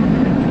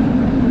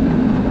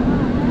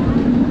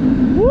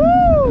 Woo!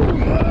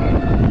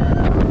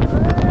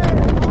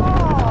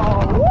 Oh,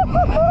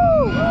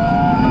 woo-hoo-hoo!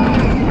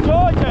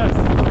 Gorgeous!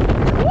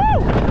 Woo!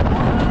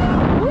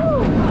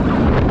 Woo!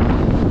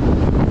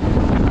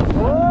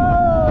 Whoa!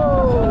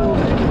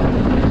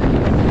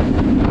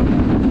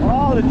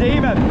 Oh, the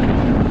Dæmonen!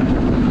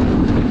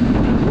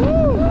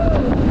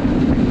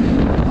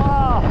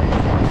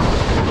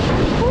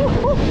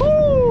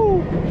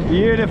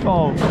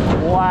 Beautiful.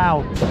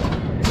 Wow.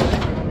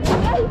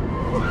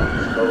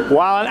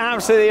 Wow, an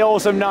absolutely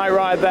awesome night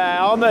ride there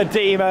on the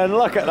Dæmonen.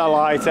 Look at the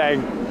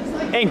lighting.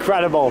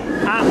 Incredible.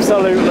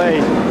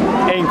 Absolutely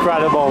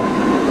incredible.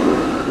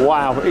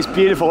 Wow, it's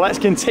beautiful. Let's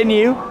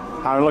continue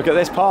and look at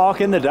this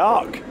park in the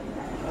dark.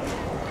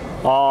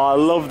 Oh, I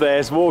love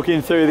this.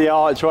 Walking through the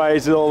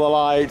archways with all the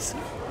lights.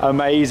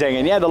 amazing.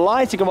 And yeah, the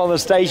lighting on the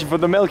station for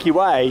the Milky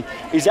Way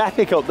is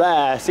epic up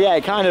there. So yeah,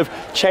 it kind of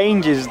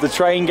changes as the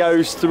train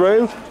goes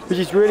through, which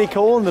is really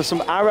cool. And there's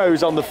some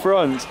arrows on the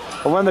front,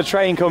 and when the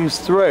train comes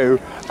through,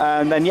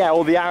 and then yeah,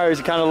 all the arrows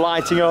are kind of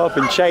lighting up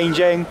and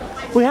changing.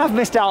 We have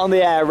missed out on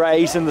the air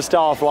race and the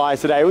Starfly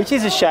today, which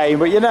is a shame,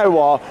 but you know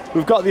what,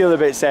 we've got the other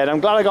bits in. I'm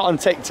glad I got on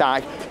Tic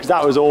Tac because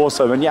that was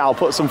awesome, and yeah, I'll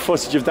put some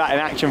footage of that in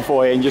action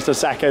for you in just a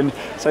second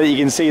so that you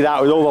can see that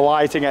with all the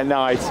lighting at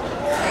night.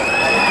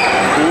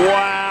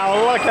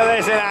 Wow, look at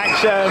this in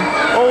action.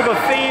 All the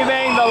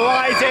theming, the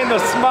lighting, the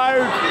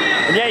smoke.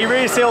 And yeah, you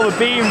really see all the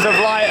beams of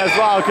light as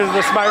well because of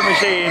the smoke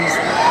machines.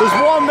 There's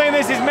one thing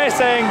this is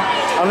missing,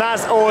 and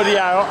that's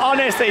audio.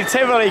 Honestly,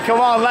 Tivoli,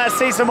 come on, let's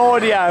see some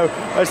audio,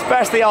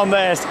 especially on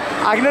this.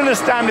 I can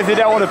understand if they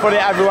don't want to put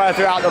it everywhere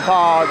throughout the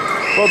park,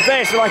 but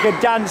this, like a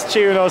dance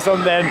tune or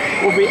something,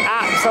 will be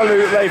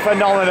absolutely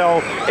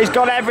phenomenal. It's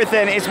got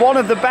everything. It's one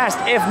of the best,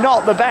 if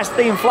not the best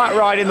themed flat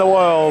ride in the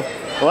world.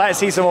 Let's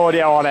see some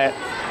audio on it.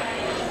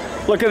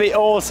 Look at the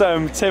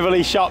awesome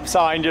Tivoli shop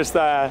sign just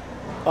there.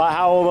 Like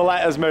how all the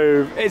letters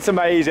move. It's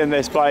amazing,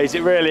 this place,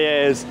 it really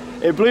is.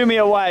 It blew me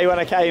away when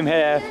I came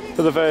here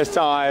for the first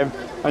time,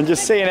 and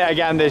just seeing it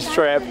again this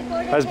trip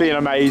has been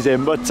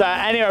amazing. But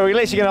anyway, we're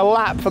literally going to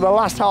lap for the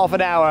last half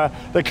an hour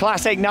the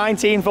classic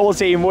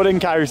 1914 wooden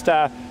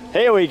coaster.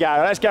 Here we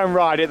go, let's go and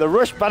ride it. The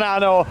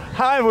Rutschebanen, or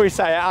however we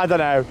say it, I don't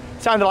know.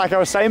 Sounded like I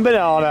was saying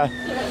banana.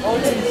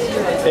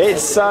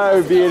 It's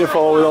so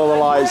beautiful with all the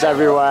lights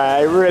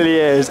everywhere, it really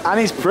is. And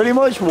it's pretty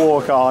much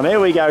walk on. Here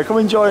we go, come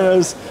and join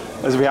us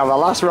as we have our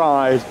last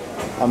ride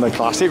on the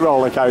classic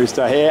roller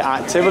coaster here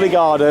at Tivoli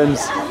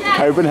Gardens,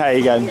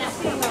 Copenhagen.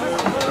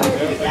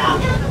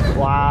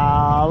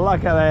 Wow,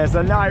 look at this,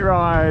 a night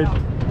ride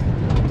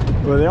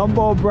with the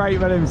onboard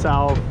brakeman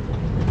himself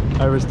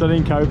over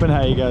stunning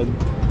Copenhagen,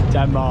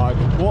 Denmark.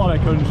 What a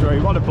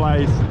country, what a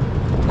place.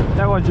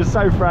 Everyone's just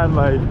so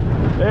friendly.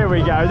 Here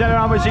we go, I don't know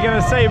how much you're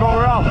going to see, but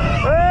we're off.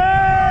 Hey!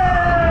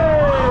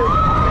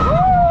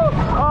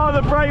 Oh,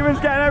 the brakeman's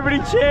getting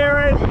everybody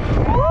cheering.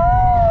 Woo!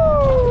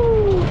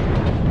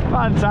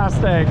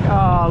 Fantastic, oh,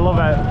 I love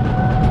it.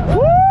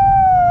 Woo!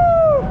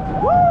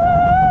 Woo!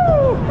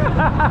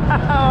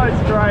 Oh,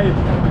 it's great.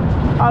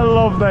 I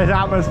love this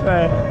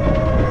atmosphere.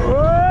 Woo!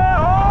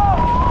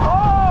 Oh!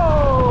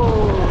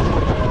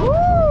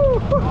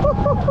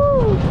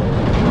 Woo!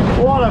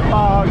 What a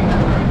park.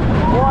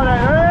 What a,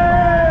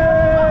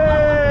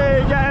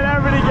 hey! Getting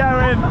everybody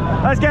going.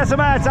 Let's get some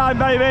airtime,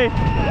 baby.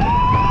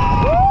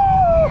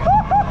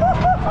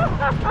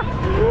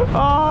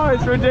 Oh,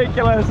 it's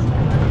ridiculous.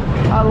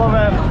 I love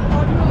it.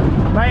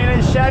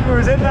 Maintenance shed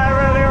was in there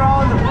earlier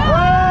on. Woo!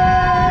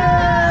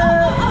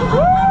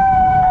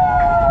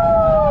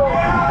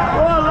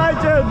 What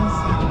legends.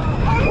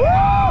 Woo! Oh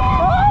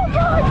my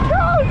God!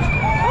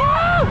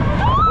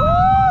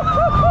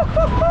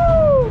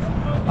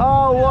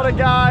 Oh, what a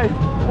guy.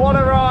 What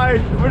a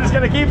ride. We're just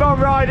going to keep on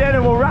riding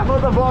and we'll wrap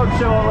up the vlog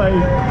shortly.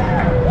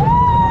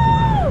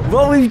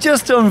 Well, we've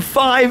just done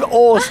 5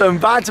 awesome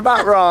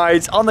back-to-back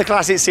rides on the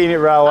classic scenic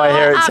railway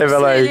here at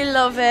Tivoli. I absolutely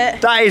love it.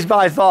 That is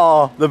by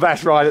far the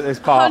best ride at this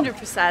park.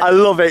 100%. I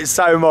love it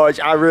so much,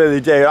 I really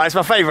do. It's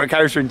my favourite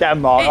coaster in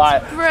Denmark.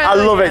 It's brilliant. I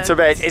love it to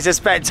bits. It's a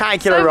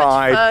spectacular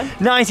ride.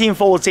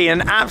 1914,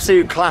 an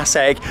absolute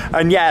classic.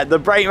 And yeah, the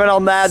brakeman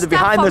on there, the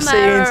behind the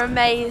scenes. Are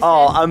amazing.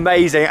 Oh,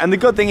 amazing. And the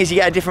good thing is you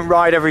get a different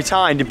ride every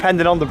time,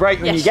 depending on the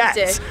brakeman you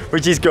get,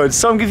 which is good.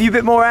 Some give you a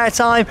bit more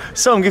airtime,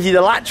 some give you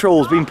the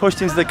laterals being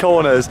pushed into the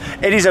corners.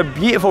 It is a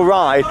beautiful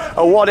ride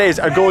at what is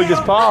a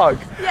gorgeous park.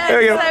 Yeah, here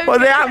we go. so well,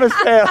 the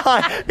atmosphere,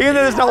 like, even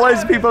though there's not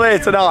loads of people here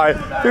tonight,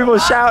 people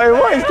shouting,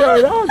 what is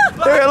going on?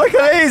 Here we go, look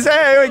at these,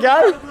 here we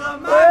go.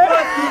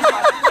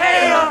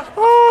 Oh,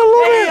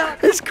 I love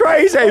it. It's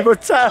crazy,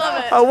 but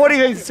what do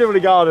you think of Tivoli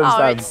Gardens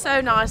then? It's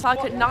so nice. Like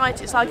at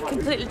night, it's like a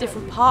completely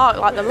different park.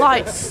 Like the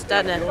lights,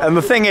 stunning. And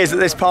the thing is, at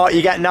this park,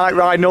 you get night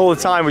riding all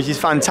the time, which is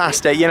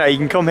fantastic. You know, you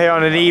can come here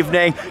on an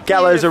evening, get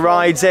loads of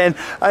rides in.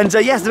 And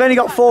yes, they've only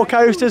got 4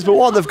 coasters, but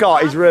what they've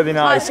got is really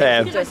nice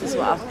here. As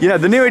well. You know,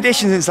 the new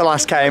additions since the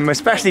last came,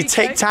 especially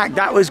Tic Tac,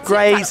 that was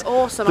great. That's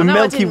awesome. The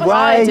Milky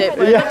Way, it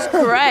looks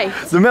great.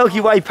 The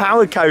Milky Way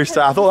powered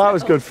coaster, I thought that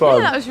was good fun.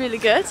 Yeah, that was really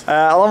good.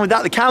 Along with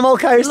that, the camel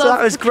coaster,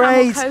 that was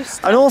great.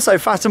 And also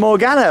Fata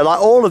Morgana,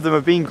 like all of them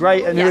have been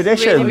great and new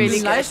additions. Really,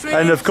 really nice.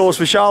 And of course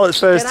for Charlotte's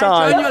first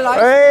time.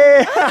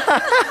 Hey!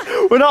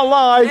 We're not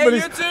live, but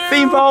it's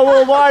Theme Park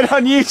Worldwide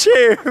on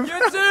YouTube.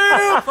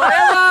 YouTube,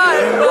 forever,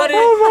 everybody.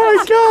 Oh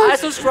my God. I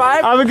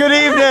subscribe. Have a good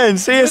evening.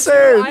 See you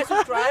soon. I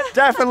subscribe.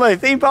 Definitely.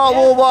 Theme Park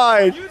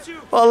Worldwide.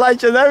 What a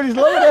legend. Nobody's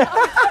loving it.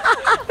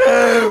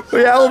 But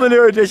yeah, all the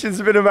new additions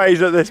have been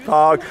amazing at this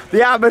park.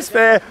 The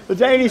atmosphere, the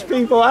Danish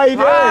people, how you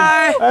doing?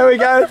 Hi. There we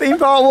go. Theme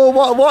Park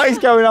Worldwide. What is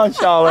going on,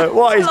 Charlotte?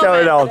 What is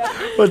going on?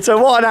 But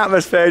what an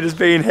atmosphere just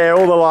being here,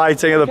 all the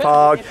lighting of the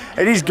park.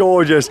 It is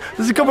gorgeous.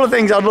 There's a couple of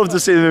things I'd love to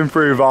see them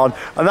improve on,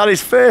 and that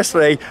is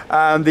firstly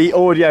the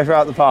audio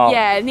throughout the park.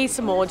 Yeah, it needs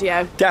some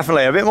audio.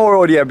 Definitely, a bit more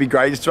audio would be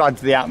great just to add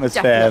to the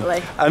atmosphere.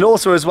 Definitely. And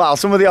also as well,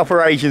 some of the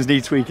operations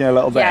need tweaking a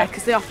little bit. Yeah,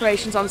 because the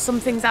operations on some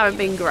things haven't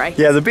been great.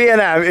 Yeah, the B&M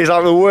is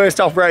like the worst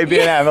operated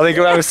B&M I think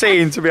I've ever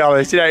seen, to be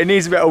honest. You know, it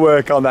needs a bit of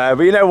work on there,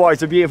 but you know what?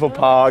 It's a beautiful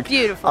park.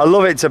 Beautiful. I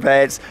love it to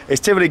bits. It's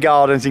Tivoli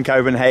Gardens in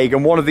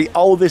Copenhagen, one of the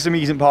oldest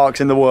amusement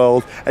parks in the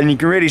world, and you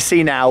can really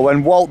see now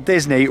when Walt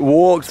Disney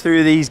walked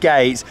through these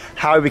gates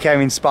how he became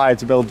inspired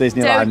to build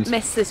Disneyland. Don't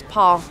miss this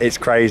park. It's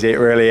crazy, it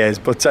really is.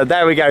 But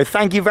there we go.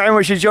 Thank you very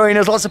much for joining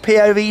us. Lots of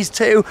POVs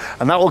too,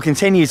 and that will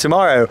continue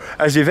tomorrow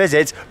as we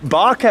visit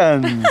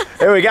Barken.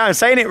 Here we go. I'm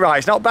saying it right.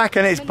 It's not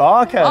Bakken, it's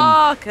Barken.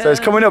 Barken. So it's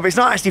coming up. It's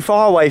not actually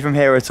far away from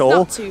here at all.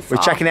 Not too far.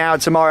 We're checking it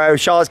out tomorrow.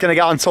 Charlotte's going to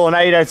get on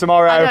Tornado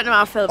tomorrow. I don't know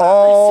how I feel about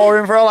Oh, this. we're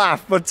in for a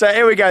laugh. But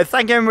here we go.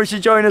 Thank you very much for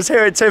joining us here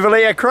at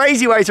Tivoli. A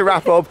crazy way to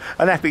wrap up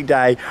an epic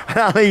day. And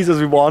that leaves us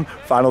with one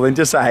final thing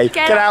to say.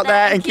 Get out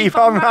there and keep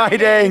on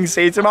riding.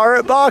 See you tomorrow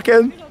at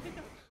Barken.